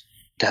mountains,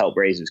 to help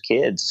raise his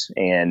kids.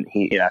 And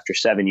he, after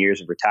 7 years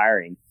of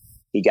retiring,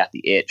 he got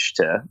the itch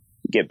to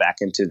get back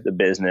into the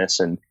business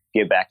and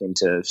get back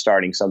into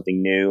starting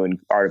something new and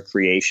art of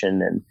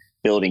creation and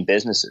building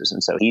businesses.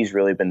 And so he's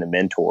really been the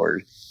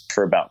mentor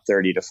for about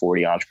 30 to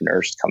 40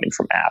 entrepreneurs coming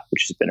from App,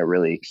 which has been a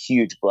really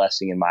huge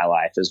blessing in my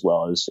life, as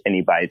well as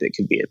anybody that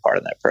could be a part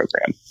of that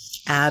program.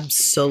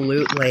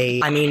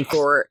 Absolutely. I mean,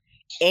 for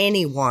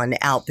anyone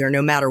out there,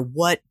 no matter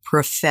what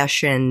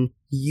profession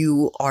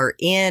you are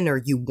in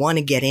or you want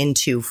to get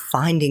into,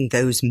 finding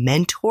those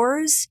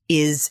mentors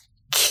is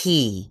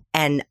key.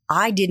 And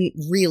I didn't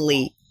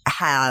really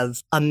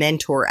have a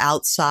mentor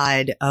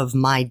outside of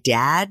my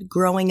dad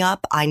growing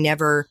up. I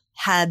never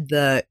had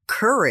the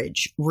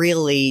courage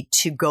really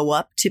to go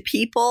up to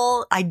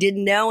people I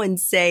didn't know and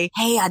say,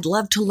 hey, I'd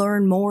love to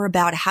learn more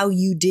about how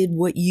you did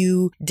what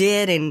you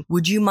did. And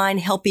would you mind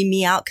helping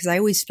me out? Because I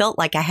always felt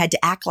like I had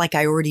to act like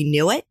I already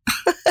knew it,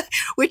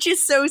 which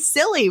is so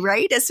silly,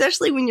 right?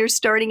 Especially when you're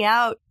starting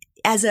out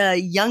as a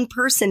young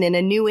person in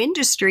a new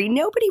industry.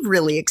 Nobody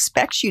really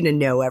expects you to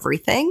know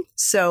everything.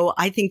 So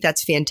I think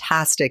that's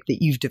fantastic that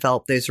you've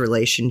developed those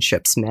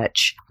relationships,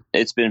 Mitch.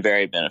 It's been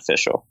very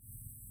beneficial.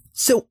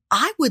 So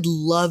I would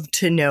love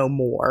to know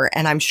more,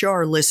 and I'm sure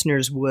our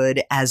listeners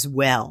would as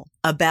well,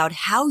 about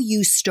how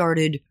you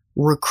started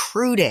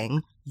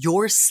recruiting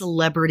your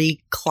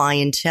celebrity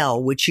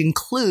clientele, which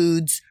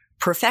includes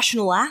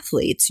professional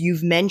athletes.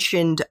 You've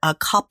mentioned a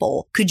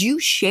couple. Could you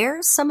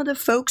share some of the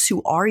folks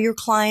who are your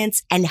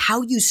clients and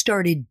how you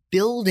started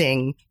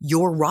building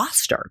your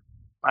roster?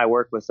 I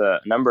work with a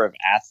number of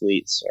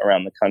athletes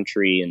around the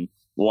country, and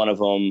one of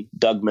them,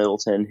 Doug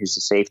Middleton, who's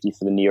the safety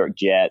for the New York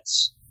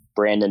Jets,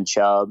 Brandon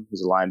Chubb,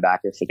 who's a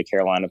linebacker for the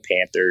Carolina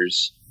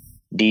Panthers,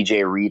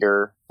 DJ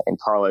Reader and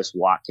Carlos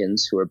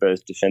Watkins, who are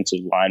both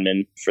defensive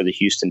linemen for the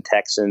Houston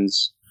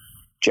Texans,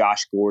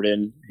 Josh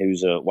Gordon,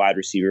 who's a wide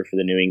receiver for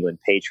the New England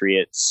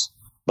Patriots,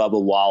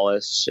 Bubba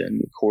Wallace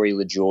and Corey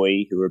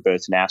LaJoie, who are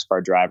both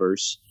NASCAR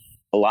drivers,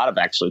 a lot of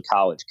actually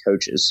college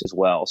coaches as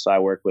well. So I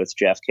work with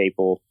Jeff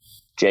Capel,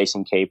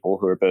 Jason Capel,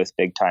 who are both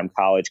big-time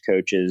college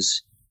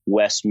coaches,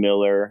 Wes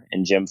Miller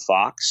and Jim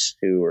Fox,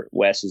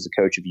 Wes is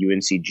the coach of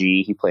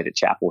UNCG. He played at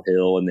Chapel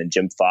Hill. And then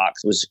Jim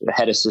Fox was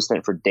head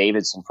assistant for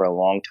Davidson for a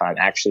long time,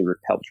 actually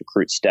helped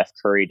recruit Steph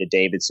Curry to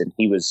Davidson.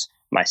 He was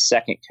my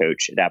second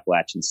coach at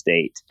Appalachian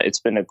State. It's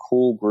been a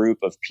cool group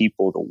of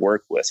people to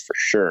work with for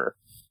sure.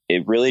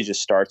 It really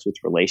just starts with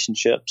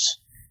relationships.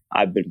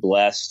 I've been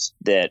blessed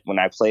that when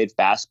I played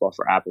basketball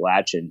for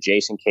Appalachian,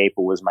 Jason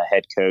Capel was my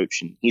head coach,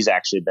 and he's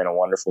actually been a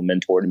wonderful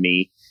mentor to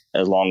me,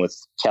 along with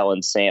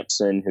Kellen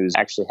Sampson, who's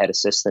actually head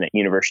assistant at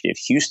University of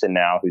Houston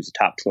now, who's a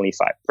top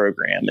 25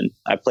 program. And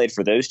I played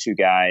for those two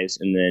guys,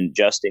 and then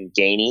Justin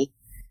Gainey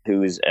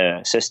who is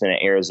an assistant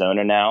at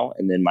Arizona now.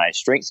 And then my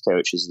strength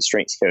coach is the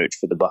strength coach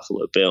for the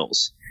Buffalo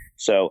Bills.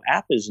 So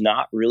App is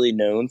not really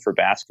known for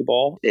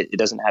basketball. It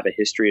doesn't have a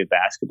history of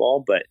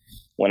basketball, but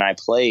when I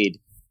played,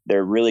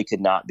 there really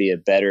could not be a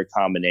better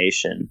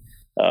combination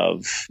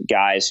of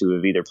guys who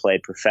have either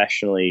played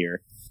professionally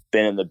or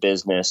been in the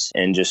business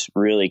and just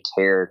really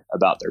cared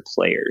about their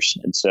players.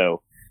 And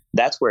so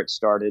that's where it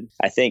started.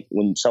 I think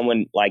when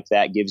someone like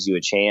that gives you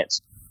a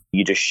chance,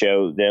 you just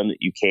show them that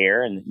you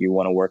care and that you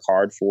want to work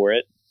hard for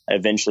it.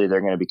 Eventually,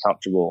 they're going to be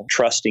comfortable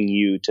trusting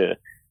you to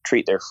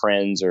treat their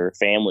friends or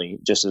family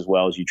just as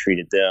well as you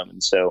treated them.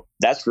 And so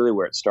that's really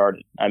where it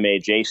started. I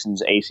made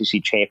Jason's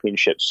ACC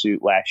championship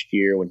suit last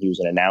year when he was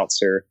an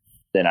announcer.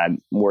 Then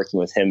I'm working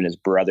with him and his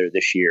brother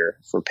this year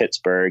for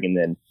Pittsburgh. And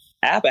then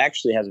App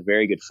actually has a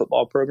very good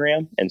football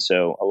program. And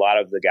so a lot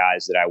of the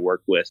guys that I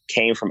work with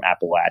came from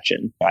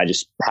Appalachian. I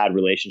just had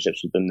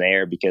relationships with them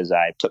there because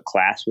I took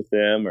class with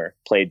them or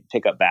played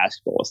pickup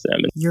basketball with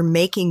them. You're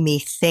making me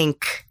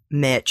think,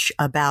 Mitch,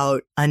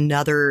 about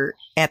another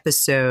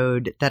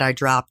episode that I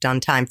dropped on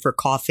Time for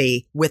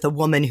Coffee with a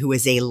woman who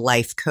is a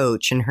life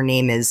coach, and her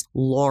name is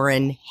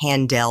Lauren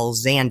Handel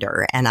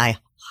Zander. And I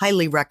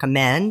highly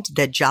recommend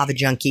that Java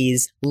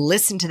Junkies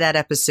listen to that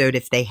episode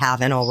if they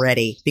haven't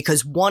already,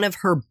 because one of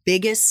her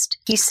biggest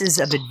pieces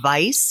of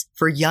advice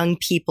for young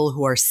people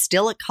who are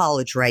still at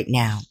college right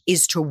now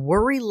is to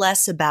worry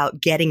less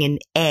about getting an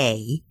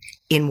A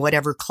in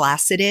whatever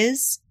class it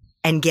is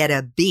and get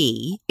a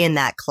B in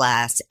that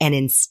class, and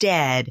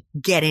instead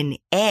get an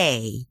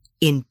A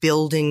in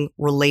building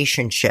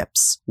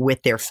relationships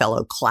with their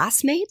fellow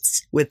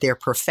classmates, with their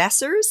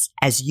professors,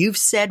 as you've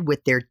said,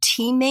 with their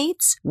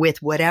teammates,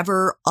 with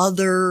whatever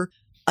other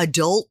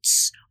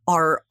adults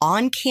are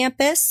on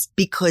campus,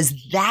 because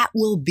that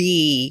will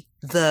be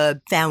the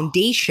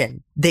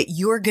foundation that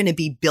you're going to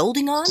be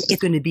building on.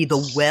 It's going to be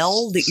the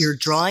well that you're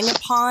drawing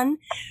upon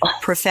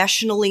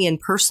professionally and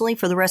personally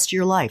for the rest of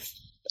your life.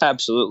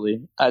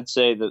 Absolutely. I'd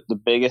say that the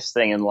biggest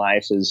thing in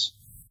life is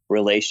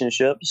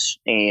relationships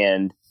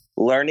and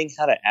learning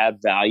how to add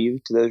value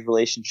to those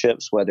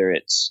relationships, whether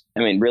it's,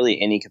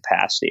 really any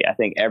capacity. I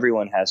think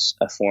everyone has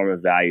a form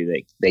of value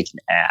that they can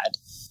add.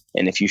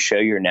 And if you show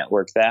your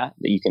network that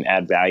you can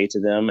add value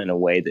to them in a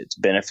way that's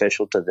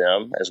beneficial to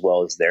them as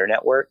well as their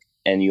network,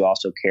 and you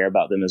also care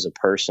about them as a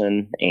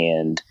person,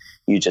 and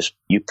you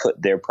put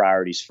their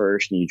priorities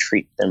first and you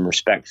treat them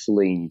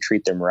respectfully and you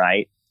treat them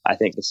right, I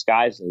think the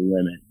sky's the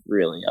limit,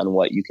 really, on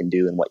what you can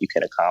do and what you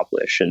can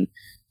accomplish. And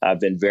I've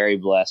been very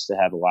blessed to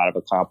have a lot of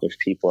accomplished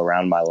people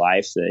around my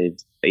life. They've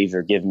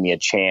either given me a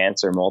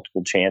chance or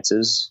multiple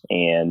chances,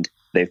 and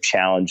they've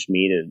challenged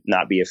me to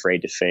not be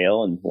afraid to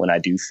fail. And when I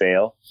do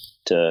fail,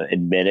 to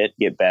admit it,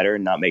 get better,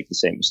 and not make the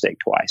same mistake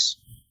twice.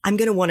 I'm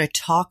going to want to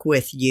talk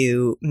with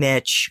you,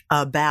 Mitch,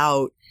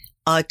 about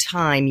a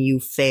time you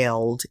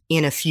failed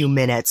in a few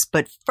minutes.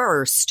 But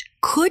first,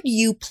 could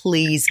you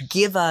please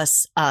give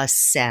us a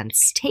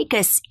sense, take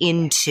us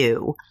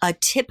into a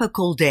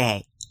typical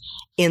day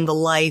in the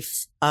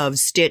life of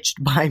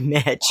Stitched by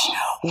Mitch?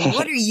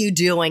 What are you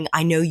doing?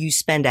 I know you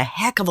spend a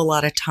heck of a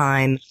lot of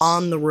time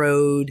on the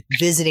road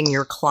visiting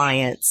your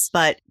clients,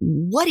 but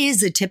what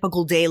is a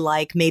typical day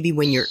like maybe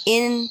when you're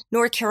in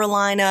North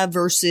Carolina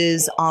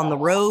versus on the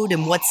road?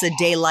 And what's a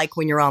day like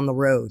when you're on the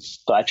road?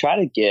 So I try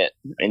to get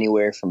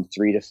anywhere from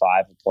 3 to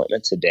 5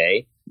 appointments a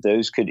day.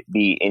 Those could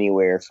be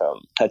anywhere from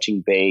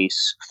touching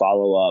base,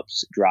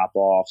 follow-ups,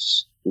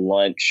 drop-offs,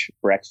 lunch,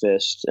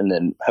 breakfast, and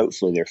then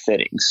hopefully their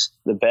fittings.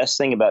 The best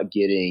thing about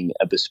getting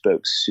a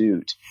bespoke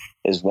suit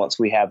is once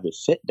we have the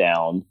fit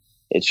down,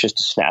 it's just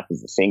a snap of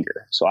the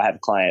finger. So I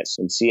have clients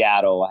in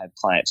Seattle, I have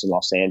clients in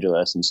Los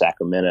Angeles and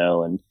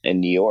Sacramento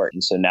and New York.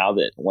 And so now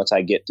that once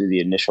I get through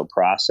the initial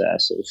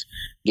process of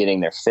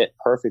getting their fit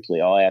perfectly,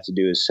 all I have to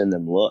do is send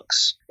them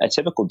looks. A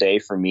typical day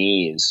for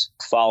me is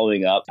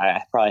following up.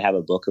 I probably have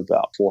a book of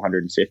about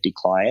 450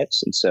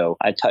 clients. And so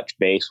I touch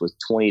base with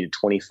 20 to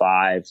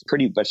 25,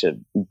 pretty much a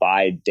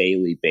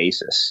bi-daily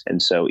basis. And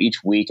so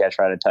each week I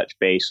try to touch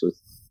base with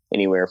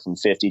anywhere from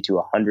 50 to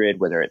 100,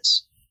 whether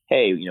it's,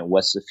 hey,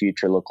 what's the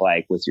future look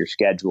like with your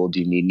schedule? Do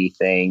you need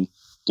anything?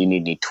 Do you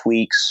need any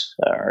tweaks?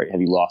 Or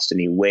have you lost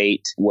any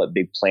weight? What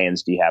big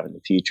plans do you have in the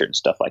future and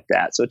stuff like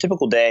that? So a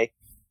typical day,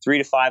 3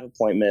 to 5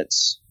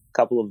 appointments, a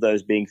couple of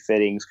those being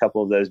fittings, a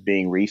couple of those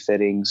being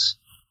refittings.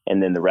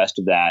 And then the rest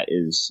of that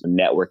is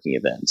networking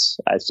events.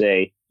 I'd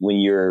say when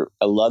you're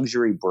a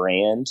luxury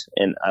brand,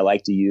 and I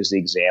like to use the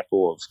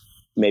example of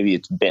maybe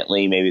it's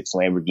Bentley, maybe it's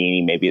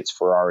Lamborghini, maybe it's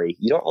Ferrari,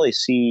 you don't really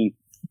see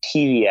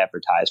TV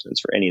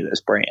advertisements for any of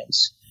those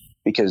brands,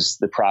 because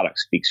the product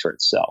speaks for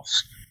itself.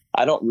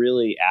 I don't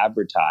really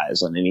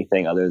advertise on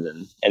anything other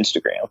than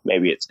Instagram.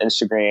 Maybe it's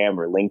Instagram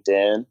or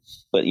LinkedIn,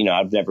 but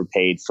I've never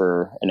paid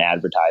for an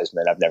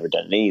advertisement. I've never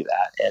done any of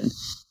that. And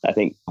I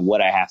think what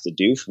I have to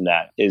do from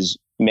that is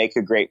make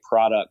a great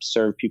product,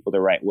 serve people the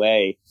right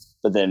way,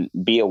 but then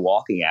be a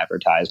walking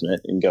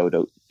advertisement and go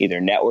to either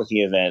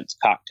networking events,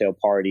 cocktail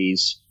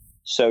parties,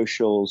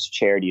 socials,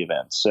 charity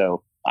events.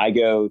 So I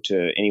go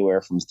to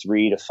anywhere from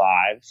 3 to 5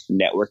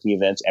 networking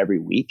events every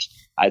week.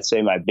 I'd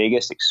say my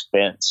biggest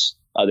expense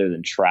other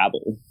than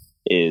travel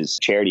is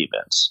charity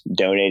events,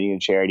 donating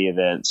to charity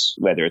events,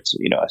 whether it's,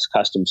 a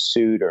custom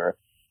suit or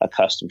a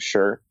custom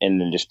shirt,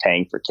 and then just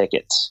paying for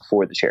tickets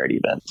for the charity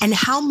event. And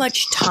how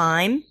much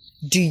time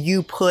do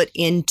you put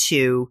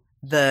into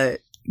the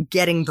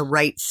getting the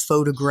right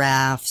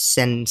photographs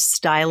and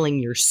styling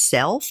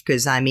yourself?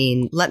 Because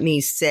let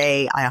me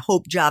say, I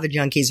hope Java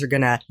Junkies are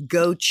going to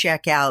go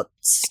check out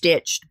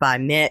Stitched by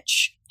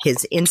Mitch,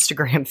 his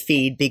Instagram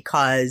feed,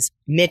 because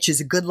Mitch is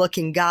a good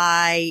looking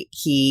guy.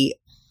 He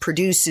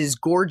produces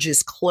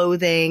gorgeous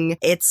clothing.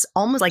 It's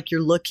almost like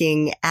you're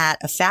looking at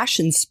a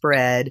fashion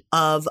spread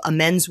of a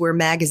menswear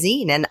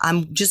magazine. And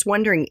I'm just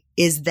wondering,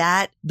 is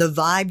that the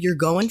vibe you're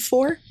going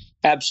for?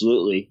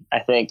 Absolutely.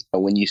 I think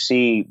when you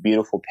see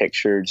beautiful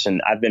pictures,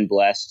 and I've been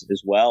blessed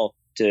as well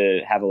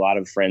to have a lot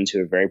of friends who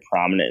are very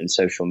prominent in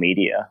social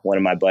media. One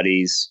of my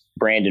buddies,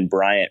 Brandon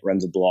Bryant,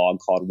 runs a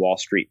blog called Wall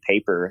Street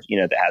Paper,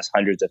 that has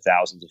hundreds of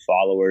thousands of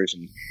followers,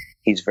 and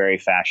he's very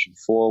fashion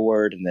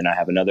forward. And then I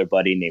have another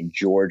buddy named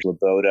George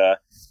Laboda,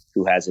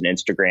 who has an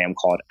Instagram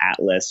called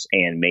Atlas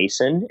and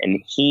Mason.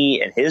 And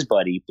he and his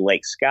buddy,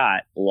 Blake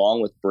Scott,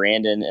 along with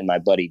Brandon and my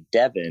buddy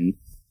Devin,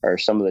 are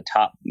some of the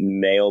top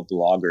male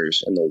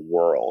bloggers in the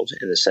world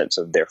in the sense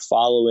of their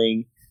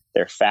following,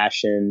 their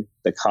fashion,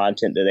 the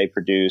content that they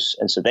produce.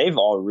 And so they've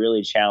all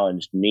really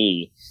challenged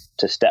me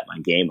to step my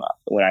game up.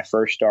 When I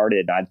first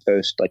started, I'd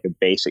post like a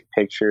basic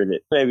picture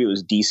that maybe it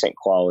was decent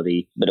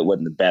quality, but it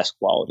wasn't the best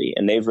quality.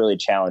 And they've really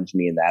challenged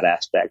me in that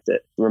aspect,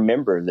 that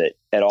remember that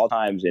at all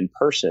times in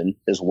person,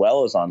 as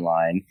well as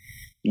online,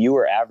 you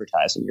are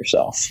advertising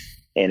yourself.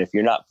 And if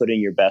you're not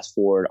putting your best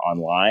forward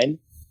online,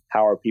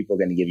 how are people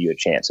going to give you a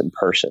chance in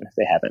person if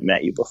they haven't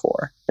met you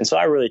before? And so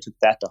I really took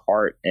that to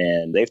heart,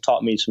 and they've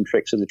taught me some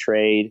tricks of the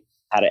trade,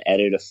 how to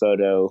edit a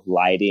photo,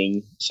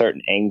 lighting,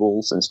 certain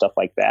angles and stuff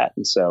like that.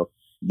 And so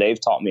they've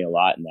taught me a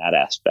lot in that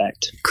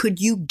aspect. Could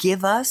you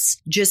give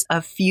us just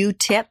a few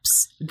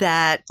tips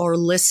that our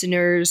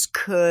listeners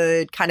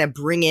could kind of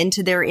bring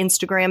into their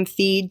Instagram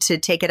feed to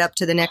take it up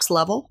to the next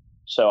level?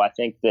 So I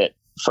think that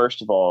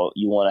first of all,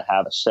 you want to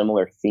have a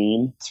similar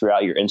theme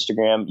throughout your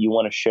Instagram. You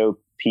want to show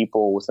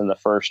people within the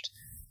first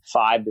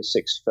 5 to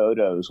 6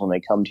 photos when they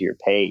come to your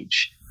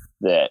page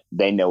that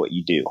they know what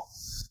you do.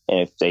 And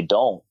if they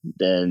don't,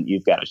 then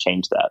you've got to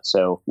change that.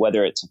 So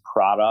whether it's a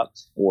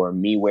product or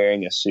me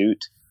wearing a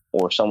suit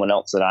or someone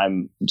else that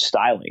I'm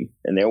styling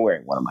and they're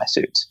wearing one of my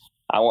suits,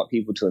 I want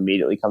people to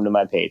immediately come to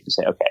my page and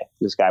say, okay,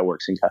 this guy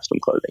works in custom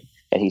clothing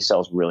and he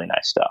sells really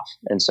nice stuff.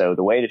 And so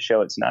the way to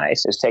show it's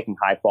nice is taking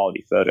high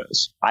quality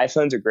photos.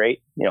 iPhones are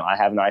great. I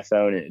have an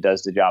iPhone and it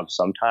does the job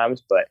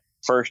sometimes, but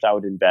first I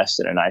would invest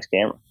in a nice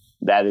camera.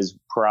 That is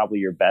probably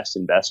your best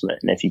investment.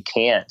 And if you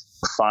can't,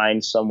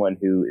 find someone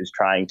who is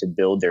trying to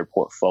build their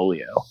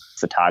portfolio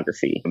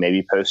photography.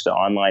 Maybe post an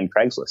online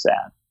Craigslist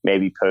ad.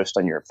 Maybe post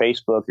on your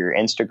Facebook or your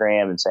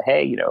Instagram and say,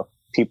 hey,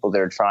 people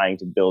that are trying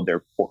to build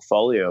their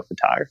portfolio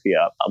photography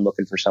up, I'm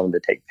looking for someone to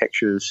take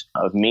pictures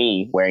of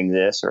me wearing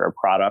this or a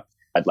product.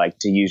 I'd like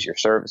to use your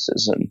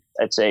services. And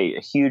I'd say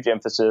a huge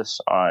emphasis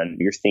on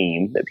your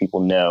theme, that people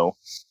know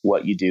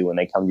what you do when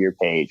they come to your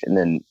page. And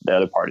then the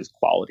other part is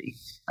quality.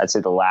 I'd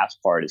say the last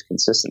part is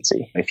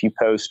consistency. If you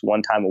post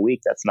one time a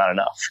week, that's not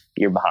enough.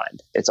 You're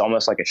behind. It's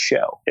almost like a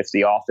show. If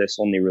The Office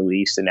only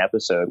released an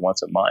episode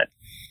once a month,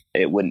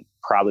 it wouldn't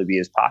probably be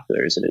as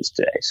popular as it is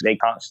today. So they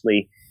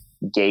constantly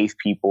gave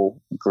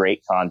people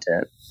great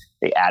content.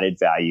 They added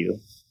value.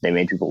 They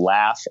made people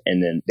laugh,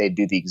 and then they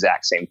do the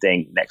exact same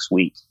thing next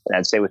week. And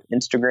I'd say with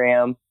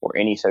Instagram or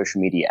any social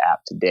media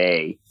app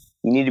today,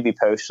 you need to be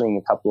posting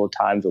a couple of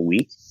times a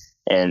week,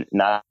 and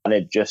not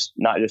just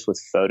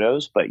with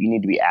photos, but you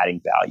need to be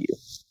adding value.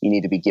 You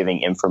need to be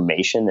giving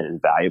information that is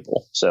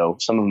valuable. So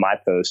some of my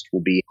posts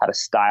will be how to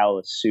style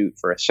a suit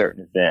for a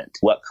certain event.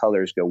 What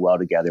colors go well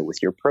together with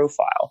your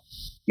profile?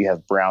 You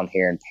have brown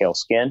hair and pale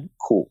skin?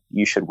 Cool.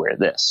 You should wear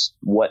this.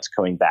 What's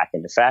coming back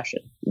into fashion?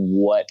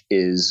 What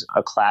is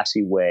a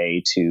classy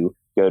way to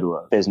go to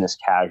a business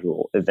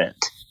casual event?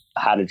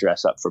 How to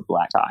dress up for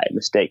black tie,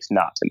 mistakes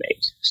not to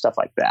make, stuff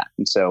like that.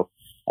 And so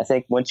I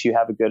think once you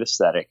have a good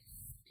aesthetic,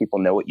 people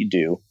know what you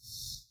do,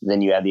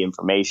 then you add the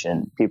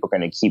information, people are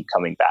going to keep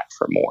coming back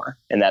for more.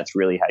 And that's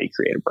really how you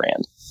create a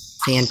brand.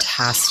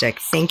 Fantastic.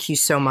 Thank you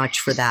so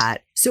much for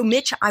that. So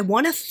Mitch, I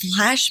want to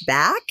flash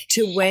back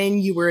to when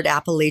you were at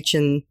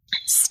Appalachian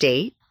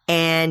State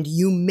and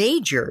you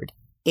majored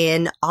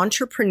in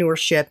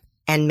entrepreneurship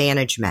and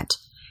management.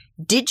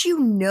 Did you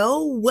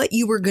know what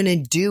you were going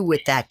to do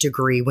with that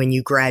degree when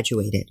you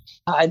graduated?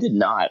 I did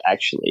not,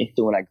 actually.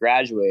 So when I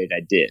graduated,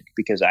 I did,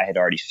 because I had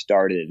already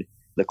started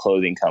the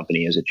clothing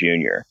company as a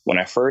junior. When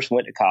I first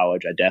went to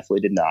college, I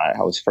definitely did not.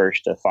 I was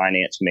first a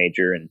finance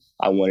major, and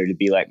I wanted to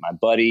be like my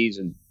buddies,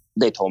 and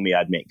they told me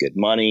I'd make good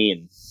money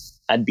and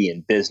I'd be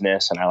in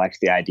business. And I liked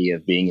the idea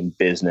of being in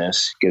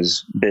business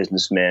because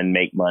businessmen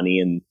make money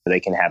and they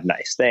can have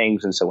nice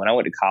things. And so when I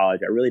went to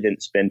college, I really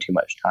didn't spend too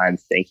much time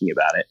thinking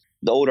about it.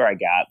 The older I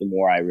got, the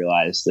more I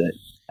realized that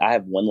I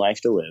have one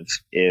life to live.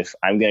 If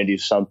I'm going to do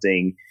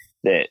something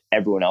that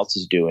everyone else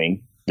is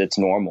doing that's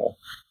normal,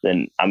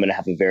 then I'm going to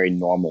have a very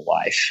normal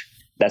life.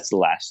 That's the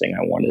last thing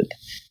I wanted.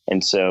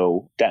 And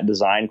so that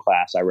design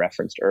class I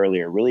referenced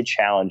earlier really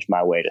challenged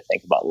my way to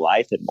think about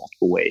life in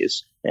multiple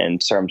ways in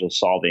terms of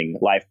solving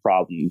life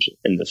problems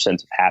in the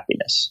sense of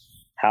happiness.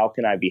 How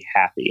can I be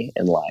happy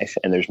in life?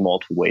 And there's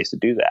multiple ways to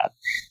do that.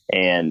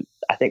 And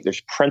I think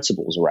there's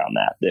principles around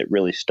that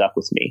really stuck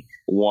with me.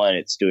 1,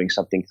 it's doing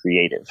something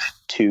creative.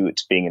 2,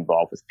 it's being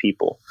involved with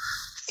people.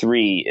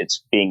 3,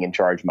 it's being in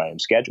charge of my own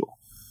schedule.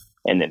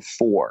 And then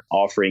 4,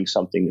 offering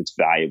something that's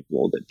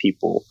valuable that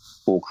people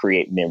will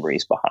create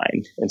memories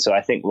behind. And so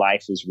I think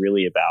life is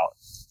really about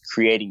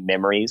creating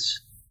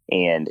memories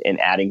and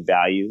adding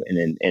value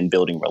and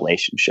building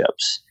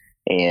relationships.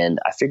 And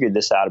I figured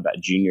this out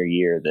about junior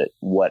year, that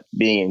what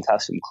being in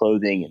custom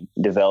clothing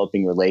and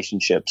developing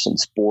relationships and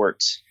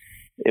sports,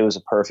 it was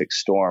a perfect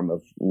storm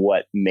of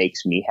what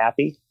makes me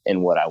happy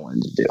and what I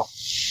wanted to do.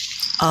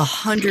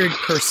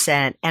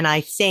 100%. And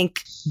I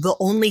think the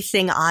only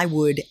thing I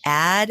would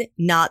add,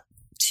 not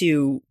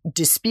to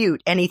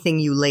dispute anything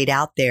you laid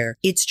out there,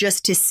 it's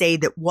just to say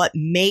that what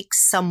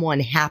makes someone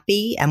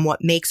happy and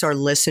what makes our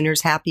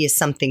listeners happy is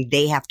something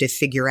they have to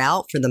figure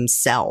out for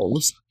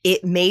themselves.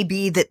 It may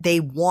be that they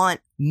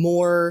want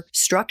more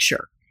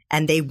structure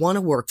and they want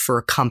to work for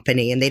a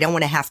company and they don't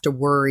want to have to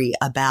worry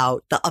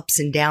about the ups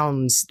and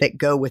downs that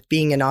go with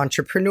being an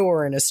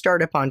entrepreneur and a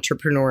startup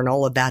entrepreneur and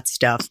all of that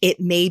stuff.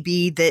 It may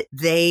be that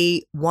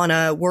they want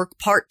to work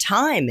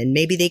part-time and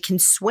maybe they can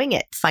swing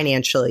it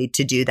financially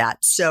to do that.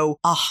 So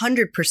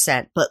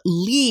 100%, but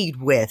lead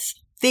with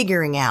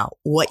figuring out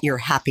what your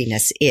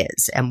happiness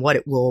is and what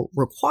it will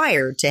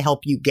require to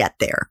help you get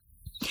there.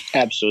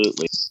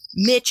 Absolutely.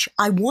 Mitch,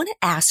 I want to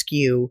ask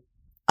you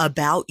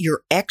about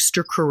your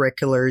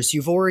extracurriculars.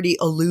 You've already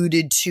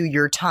alluded to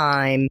your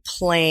time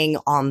playing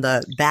on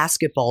the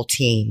basketball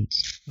team,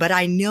 but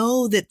I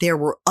know that there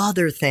were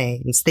other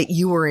things that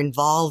you were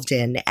involved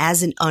in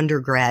as an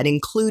undergrad,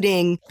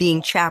 including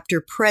being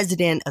chapter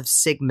president of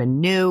Sigma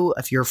Nu,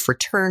 of your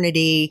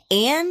fraternity,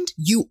 and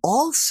you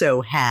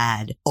also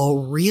had a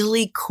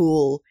really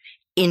cool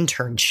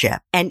internship.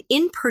 And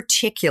in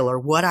particular,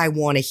 what I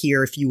want to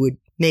hear, if you would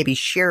maybe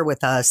share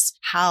with us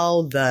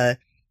how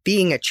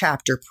being a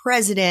chapter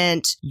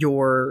president,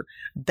 your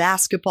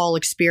basketball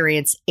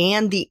experience,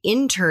 and the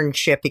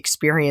internship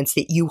experience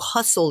that you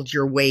hustled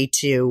your way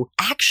to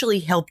actually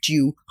helped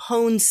you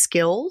hone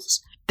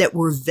skills that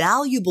were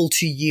valuable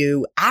to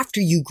you after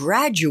you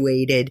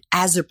graduated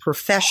as a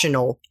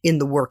professional in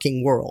the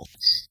working world.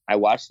 I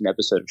watched an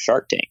episode of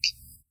Shark Tank.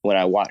 When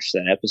I watched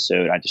that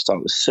episode, I just thought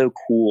it was so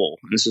cool.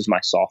 This was my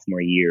sophomore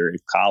year of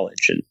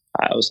college, and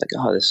I was like,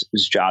 oh,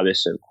 this job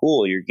is so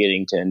cool. You're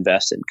getting to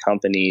invest in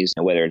companies,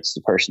 and whether it's the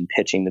person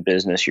pitching the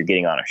business, you're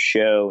getting on a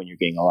show and you're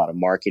getting a lot of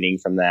marketing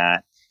from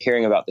that.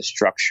 Hearing about the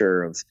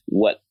structure of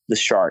what the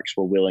sharks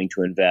were willing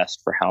to invest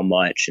for how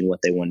much and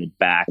what they wanted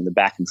back and the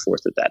back and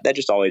forth of that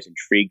just always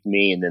intrigued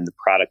me. And then the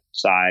product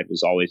side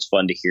was always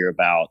fun to hear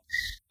about.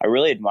 I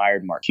really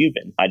admired Mark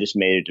Cuban. I just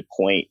made it a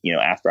point,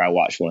 after I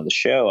watched one of the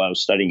show, I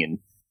was studying in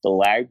the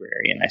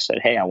library and I said,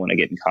 hey, I want to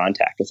get in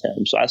contact with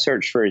him. So I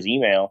searched for his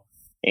email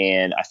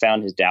and I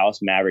found his Dallas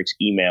Mavericks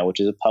email,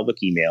 which is a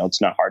public email. It's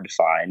not hard to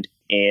find.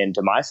 And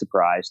to my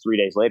surprise, 3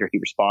 days later, he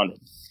responded.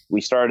 We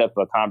started up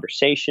a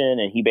conversation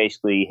and he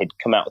basically had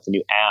come out with a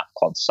new app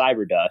called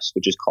Cyberdust,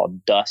 which is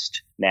called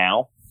Dust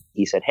Now.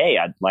 He said, hey,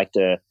 I'd like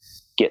to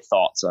get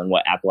thoughts on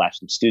what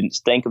Appalachian students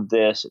think of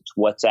this. It's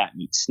WhatsApp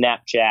meets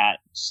Snapchat,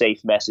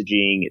 safe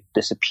messaging, it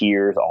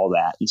disappears, all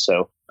that. And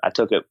so I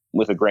took it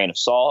with a grain of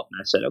salt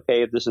and I said,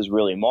 okay, if this is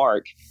really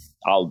Mark,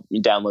 I'll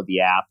download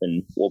the app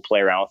and we'll play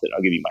around with it.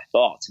 I'll give you my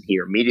thoughts. And he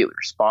immediately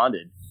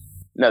responded,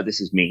 no,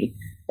 this is me.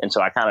 And so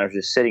I kind of was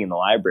just sitting in the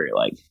library,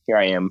 like, here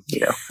I am,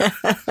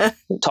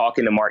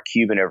 talking to Mark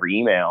Cuban over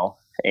email,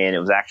 and it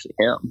was actually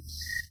him.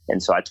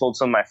 And so I told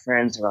some of my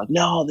friends, and they're like,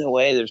 no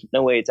way, there's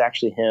no way it's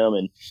actually him.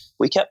 And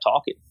we kept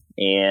talking,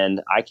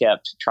 and I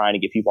kept trying to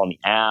get people on the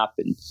app,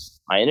 and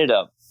I ended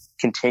up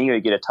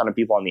continuing to get a ton of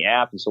people on the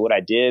app. And so what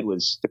I did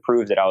was, to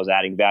prove that I was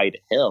adding value to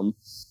him,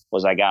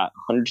 was I got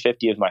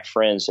 150 of my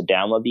friends to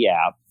download the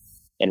app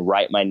and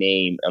write my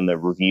name on the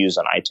reviews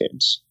on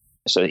iTunes.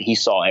 So he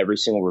saw every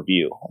single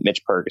review.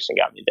 Mitch Purgason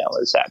got me to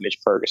download this app. Mitch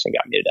Purgason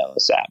got me to download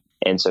this app.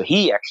 And so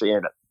he actually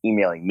ended up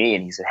emailing me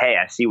and he said, hey,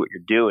 I see what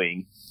you're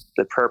doing.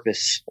 The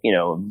purpose,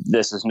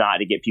 this is not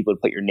to get people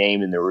to put your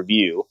name in the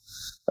review,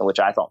 which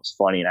I thought was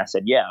funny. And I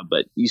said, yeah,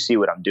 but you see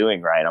what I'm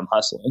doing, right? I'm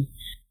hustling.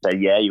 I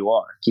said, yeah, you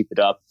are. Keep it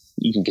up.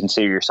 You can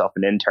consider yourself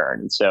an intern.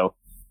 And so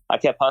I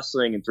kept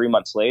hustling. And 3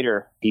 months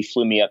later, he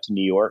flew me up to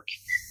New York.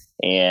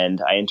 And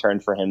I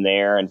interned for him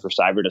there and for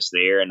Cyberdust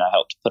there. And I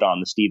helped put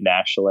on the Steve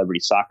Nash Celebrity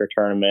Soccer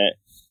Tournament,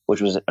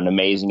 which was an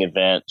amazing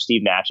event.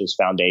 Steve Nash's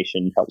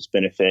foundation helps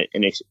benefit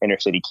inner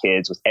city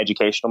kids with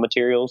educational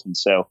materials. And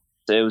so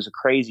it was a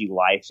crazy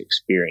life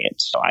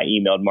experience. So I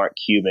emailed Mark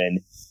Cuban.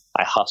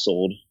 I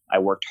hustled. I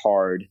worked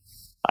hard.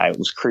 I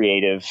was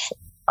creative.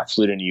 I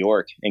flew to New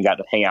York and got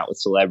to hang out with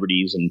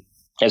celebrities. And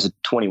as a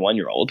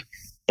 21-year-old,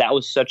 that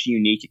was such a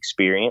unique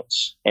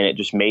experience. And it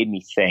just made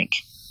me think,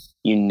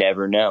 you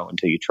never know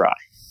until you try.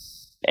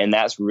 And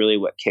that's really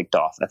what kicked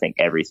off, I think,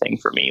 everything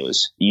for me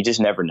was you just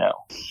never know.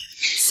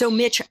 So,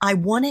 Mitch, I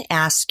want to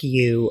ask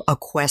you a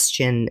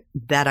question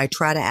that I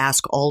try to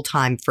ask all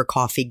time for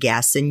coffee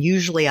guests. And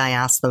usually I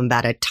ask them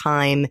about a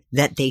time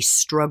that they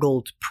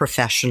struggled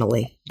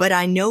professionally. But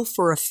I know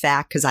for a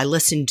fact, because I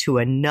listened to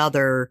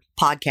another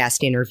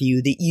podcast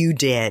interview that you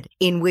did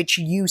in which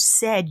you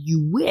said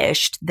you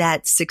wished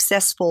that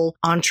successful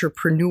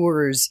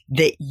entrepreneurs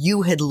that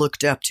you had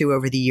looked up to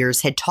over the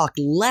years had talked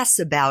less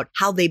about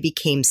how they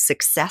became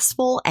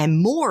successful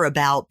and more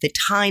about the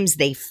times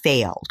they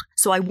failed.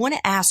 So I want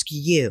to ask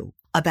you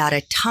about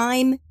a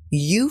time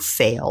you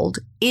failed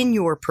in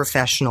your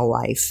professional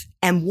life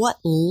and what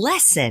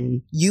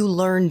lesson you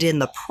learned in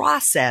the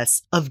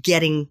process of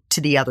getting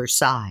to the other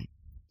side.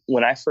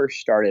 When I first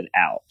started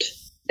out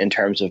in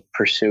terms of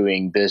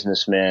pursuing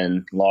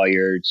businessmen,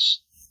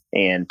 lawyers,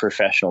 and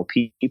professional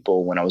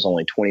people when I was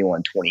only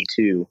 21,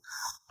 22,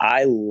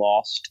 I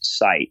lost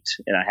sight.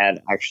 And I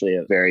had actually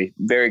a very,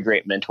 very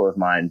great mentor of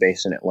mine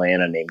based in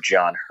Atlanta named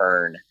John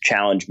Hearn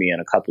challenge me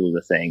on a couple of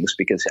the things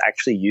because I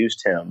actually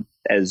used him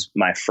as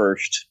my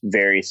first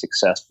very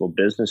successful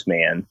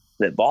businessman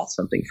that bought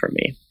something from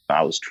me.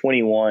 I was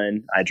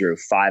 21. I drove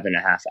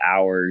 5.5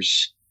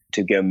 hours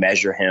to go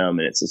measure him.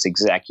 And it's this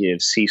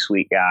executive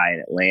C-suite guy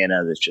in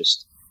Atlanta that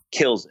just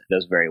kills it,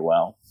 does very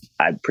well.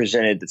 I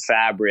presented the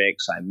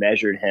fabrics. I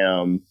measured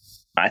him.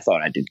 I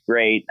thought I did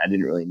great. I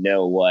didn't really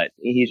know what.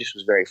 He just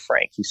was very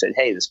frank. He said,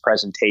 hey, this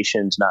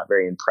presentation's not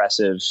very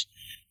impressive.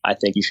 I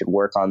think you should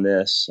work on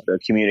this. The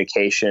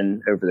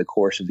communication over the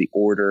course of the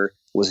order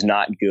was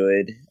not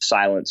good.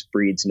 Silence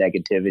breeds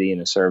negativity in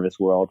the service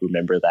world.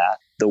 Remember that.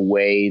 The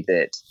way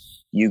that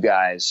you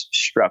guys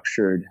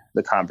structured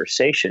the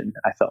conversation,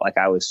 I felt like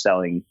I was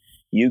selling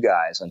you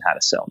guys on how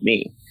to sell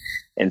me.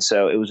 And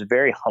so it was a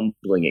very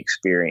humbling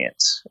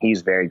experience.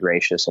 He's very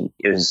gracious, and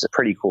it was a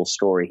pretty cool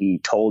story. He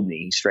told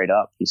me straight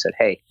up, he said,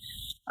 hey,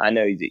 I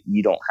know that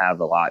you don't have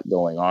a lot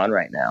going on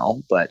right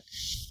now, but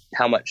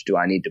how much do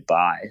I need to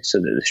buy so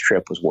that this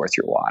trip was worth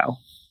your while?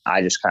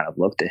 I just kind of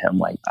looked at him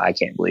like, I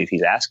can't believe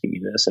he's asking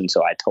me this. And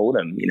so I told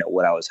him,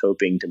 what I was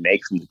hoping to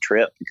make from the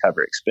trip to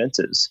cover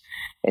expenses.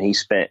 And he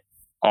spent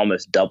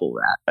almost double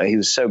that. He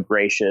was so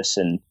gracious.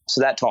 And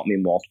so that taught me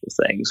multiple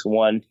things.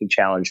 One, he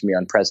challenged me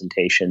on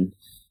presentation.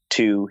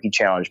 2, he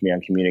challenged me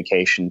on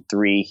communication.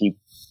 3, he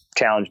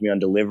challenged me on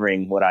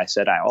delivering what I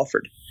said I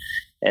offered.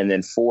 And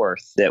then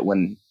 4th, that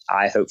when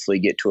I hopefully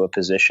get to a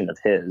position of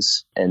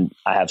his and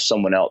I have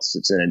someone else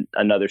that's in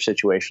another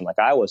situation like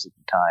I was at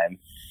the time,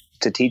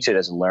 to teach it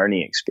as a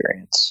learning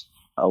experience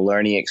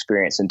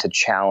and to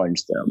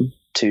challenge them,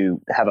 to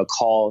have a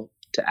call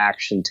to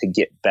action to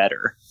get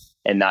better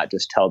and not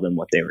just tell them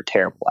what they were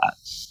terrible at.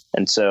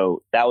 And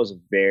so that was a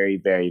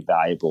very, very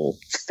valuable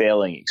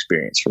failing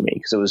experience for me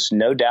because it was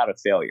no doubt a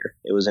failure.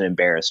 It was an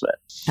embarrassment.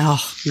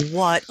 Oh,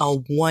 what a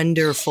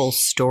wonderful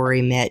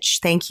story, Mitch.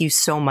 Thank you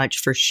so much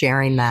for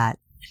sharing that.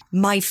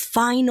 My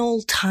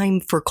final time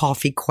for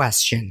coffee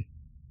question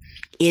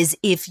is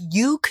if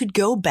you could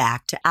go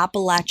back to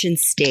Appalachian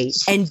State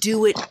and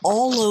do it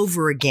all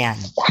over again,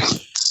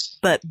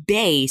 but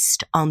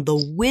based on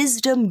the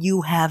wisdom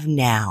you have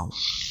now,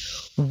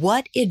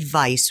 what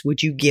advice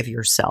would you give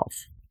yourself?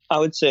 I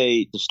would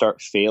say to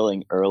start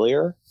failing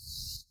earlier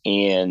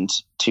and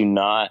to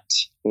not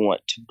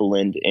want to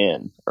blend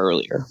in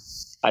earlier.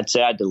 I'd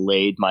say I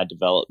delayed my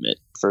development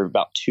for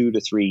about 2 to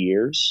 3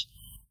 years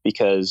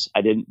because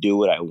I didn't do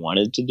what I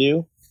wanted to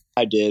do.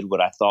 I did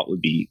what I thought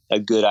would be a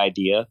good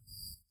idea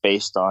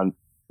based on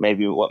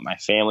maybe what my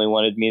family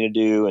wanted me to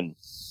do and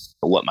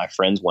what my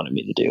friends wanted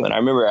me to do. And I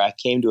remember I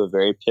came to a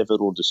very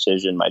pivotal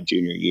decision my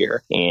junior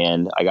year,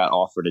 and I got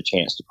offered a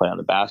chance to play on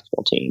the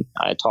basketball team.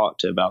 I talked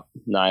to about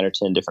 9 or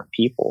 10 different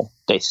people.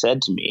 They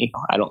said to me,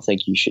 I don't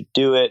think you should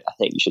do it. I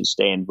think you should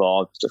stay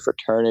involved with the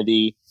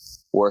fraternity,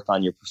 work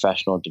on your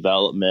professional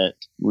development,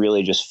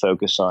 really just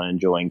focus on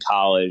enjoying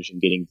college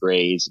and getting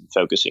grades and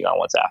focusing on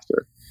what's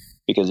after.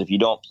 Because if you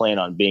don't plan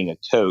on being a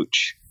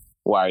coach,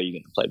 why are you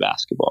going to play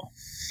basketball?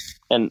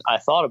 And I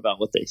thought about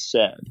what they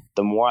said.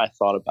 The more I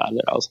thought about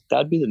it, I was like,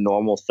 that'd be the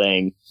normal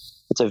thing.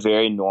 It's a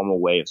very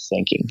normal way of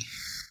thinking.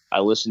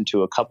 I listened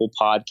to a couple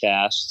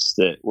podcasts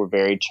that were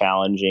very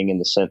challenging in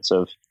the sense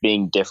of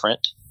being different.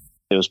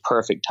 It was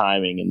perfect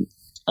timing.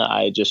 And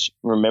I just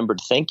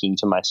remembered thinking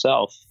to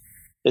myself,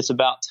 it's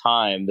about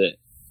time that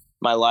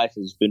my life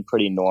has been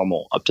pretty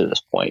normal up to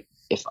this point.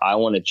 If I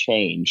want to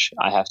change,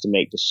 I have to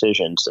make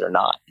decisions that are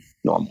not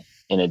normal.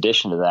 In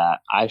addition to that,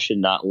 I should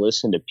not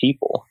listen to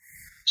people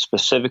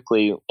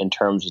specifically in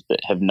terms that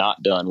have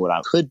not done what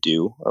I could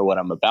do or what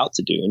I'm about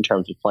to do in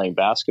terms of playing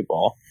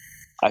basketball.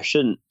 I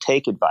shouldn't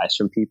take advice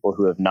from people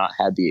who have not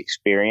had the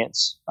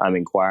experience I'm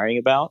inquiring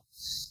about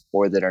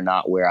or that are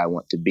not where I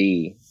want to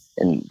be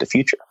in the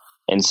future.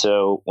 And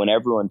so when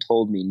everyone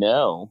told me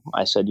no,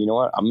 I said, you know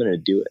what, I'm going to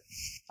do it.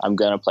 I'm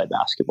going to play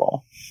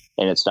basketball,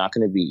 and it's not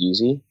going to be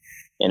easy.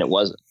 And it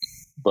wasn't,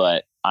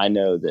 but I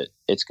know that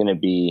it's going to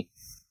be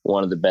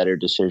one of the better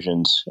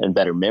decisions and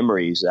better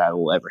memories that I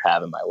will ever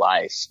have in my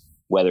life,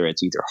 whether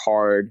it's either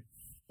hard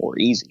or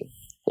easy.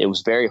 It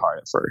was very hard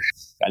at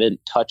first. I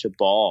didn't touch a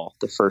ball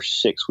the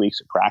first 6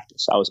 weeks of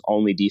practice. I was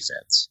only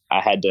defense.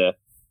 I had to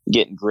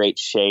get in great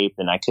shape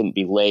and I couldn't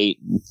be late.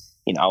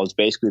 I was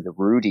basically the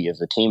Rudy of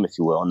the team, if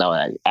you will. And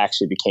that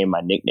actually became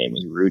my nickname,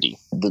 was Rudy.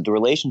 The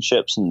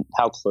relationships and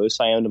how close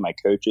I am to my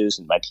coaches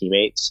and my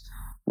teammates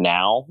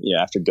now,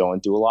 after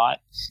going through a lot,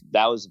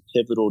 that was a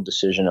pivotal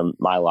decision of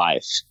my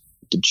life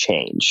to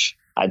change.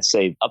 I'd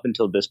say up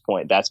until this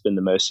point, that's been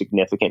the most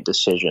significant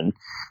decision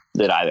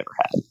that I've ever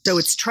had. So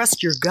it's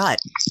trust your gut.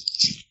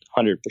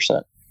 100%.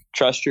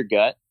 Trust your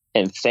gut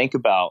and think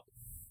about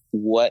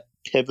what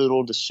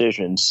pivotal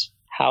decisions,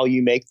 how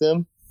you make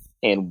them,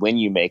 and when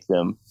you make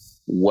them,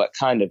 what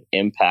kind of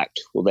impact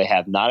will they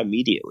have, not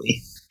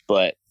immediately,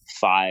 but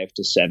 5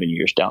 to 7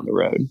 years down the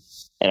road.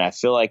 And I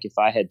feel like if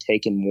I had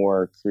taken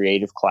more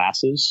creative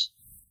classes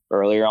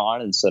earlier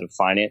on instead of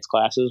finance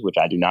classes, which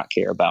I do not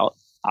care about,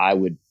 I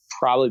would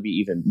probably be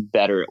even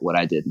better at what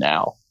I did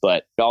now.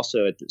 But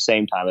also at the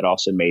same time, it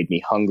also made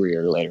me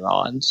hungrier later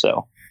on.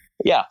 So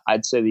yeah,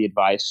 I'd say the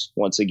advice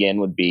once again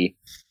would be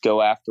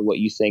go after what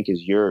you think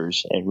is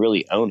yours and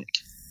really own it.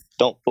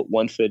 Don't put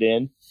one foot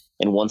in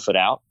and one foot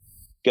out.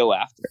 Go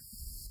after it.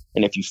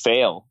 And if you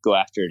fail, go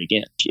after it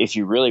again. If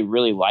you really,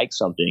 really like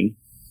something,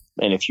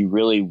 and if you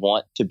really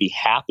want to be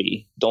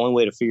happy, the only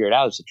way to figure it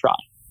out is to try.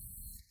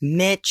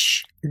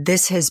 Mitch,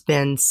 this has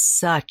been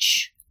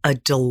such a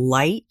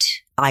delight.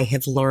 I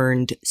have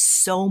learned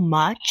so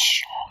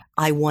much.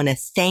 I want to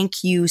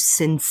thank you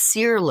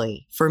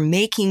sincerely for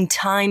making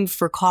time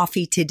for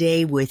coffee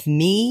today with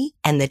me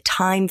and the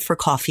Time for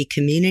Coffee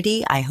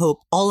community. I hope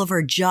all of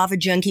our Java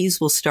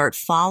junkies will start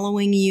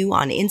following you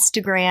on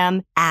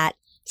Instagram at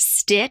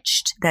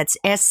Stitched, that's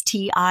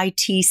Stitched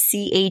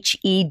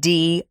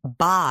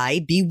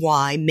by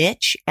BY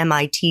Mitch,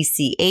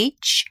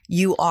 Mitch.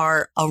 You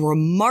are a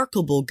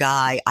remarkable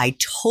guy. I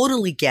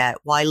totally get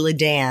why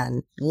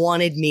LaDan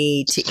wanted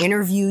me to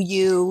interview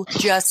you.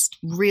 Just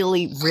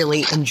really,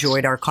 really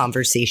enjoyed our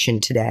conversation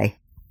today.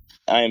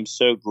 I am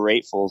so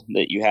grateful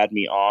that you had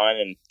me on,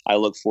 and I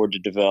look forward to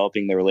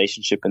developing the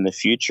relationship in the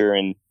future.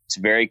 And it's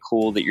very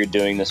cool that you're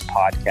doing this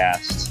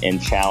podcast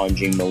and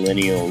challenging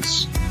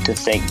millennials to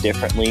think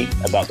differently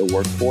about the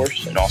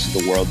workforce and also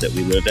the world that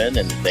we live in,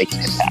 and that they can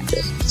impact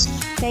it.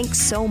 Thanks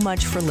so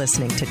much for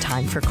listening to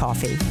Time for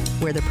Coffee,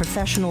 where the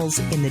professionals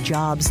in the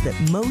jobs that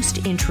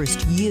most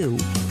interest you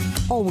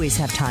always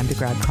have time to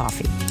grab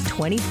coffee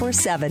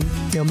 24/7,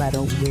 no matter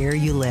where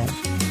you live.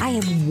 I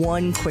have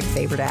one quick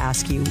favor to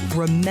ask you.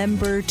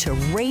 Remember to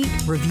rate,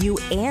 review,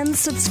 and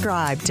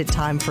subscribe to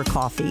Time for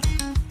Coffee.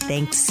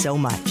 Thanks so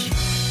much.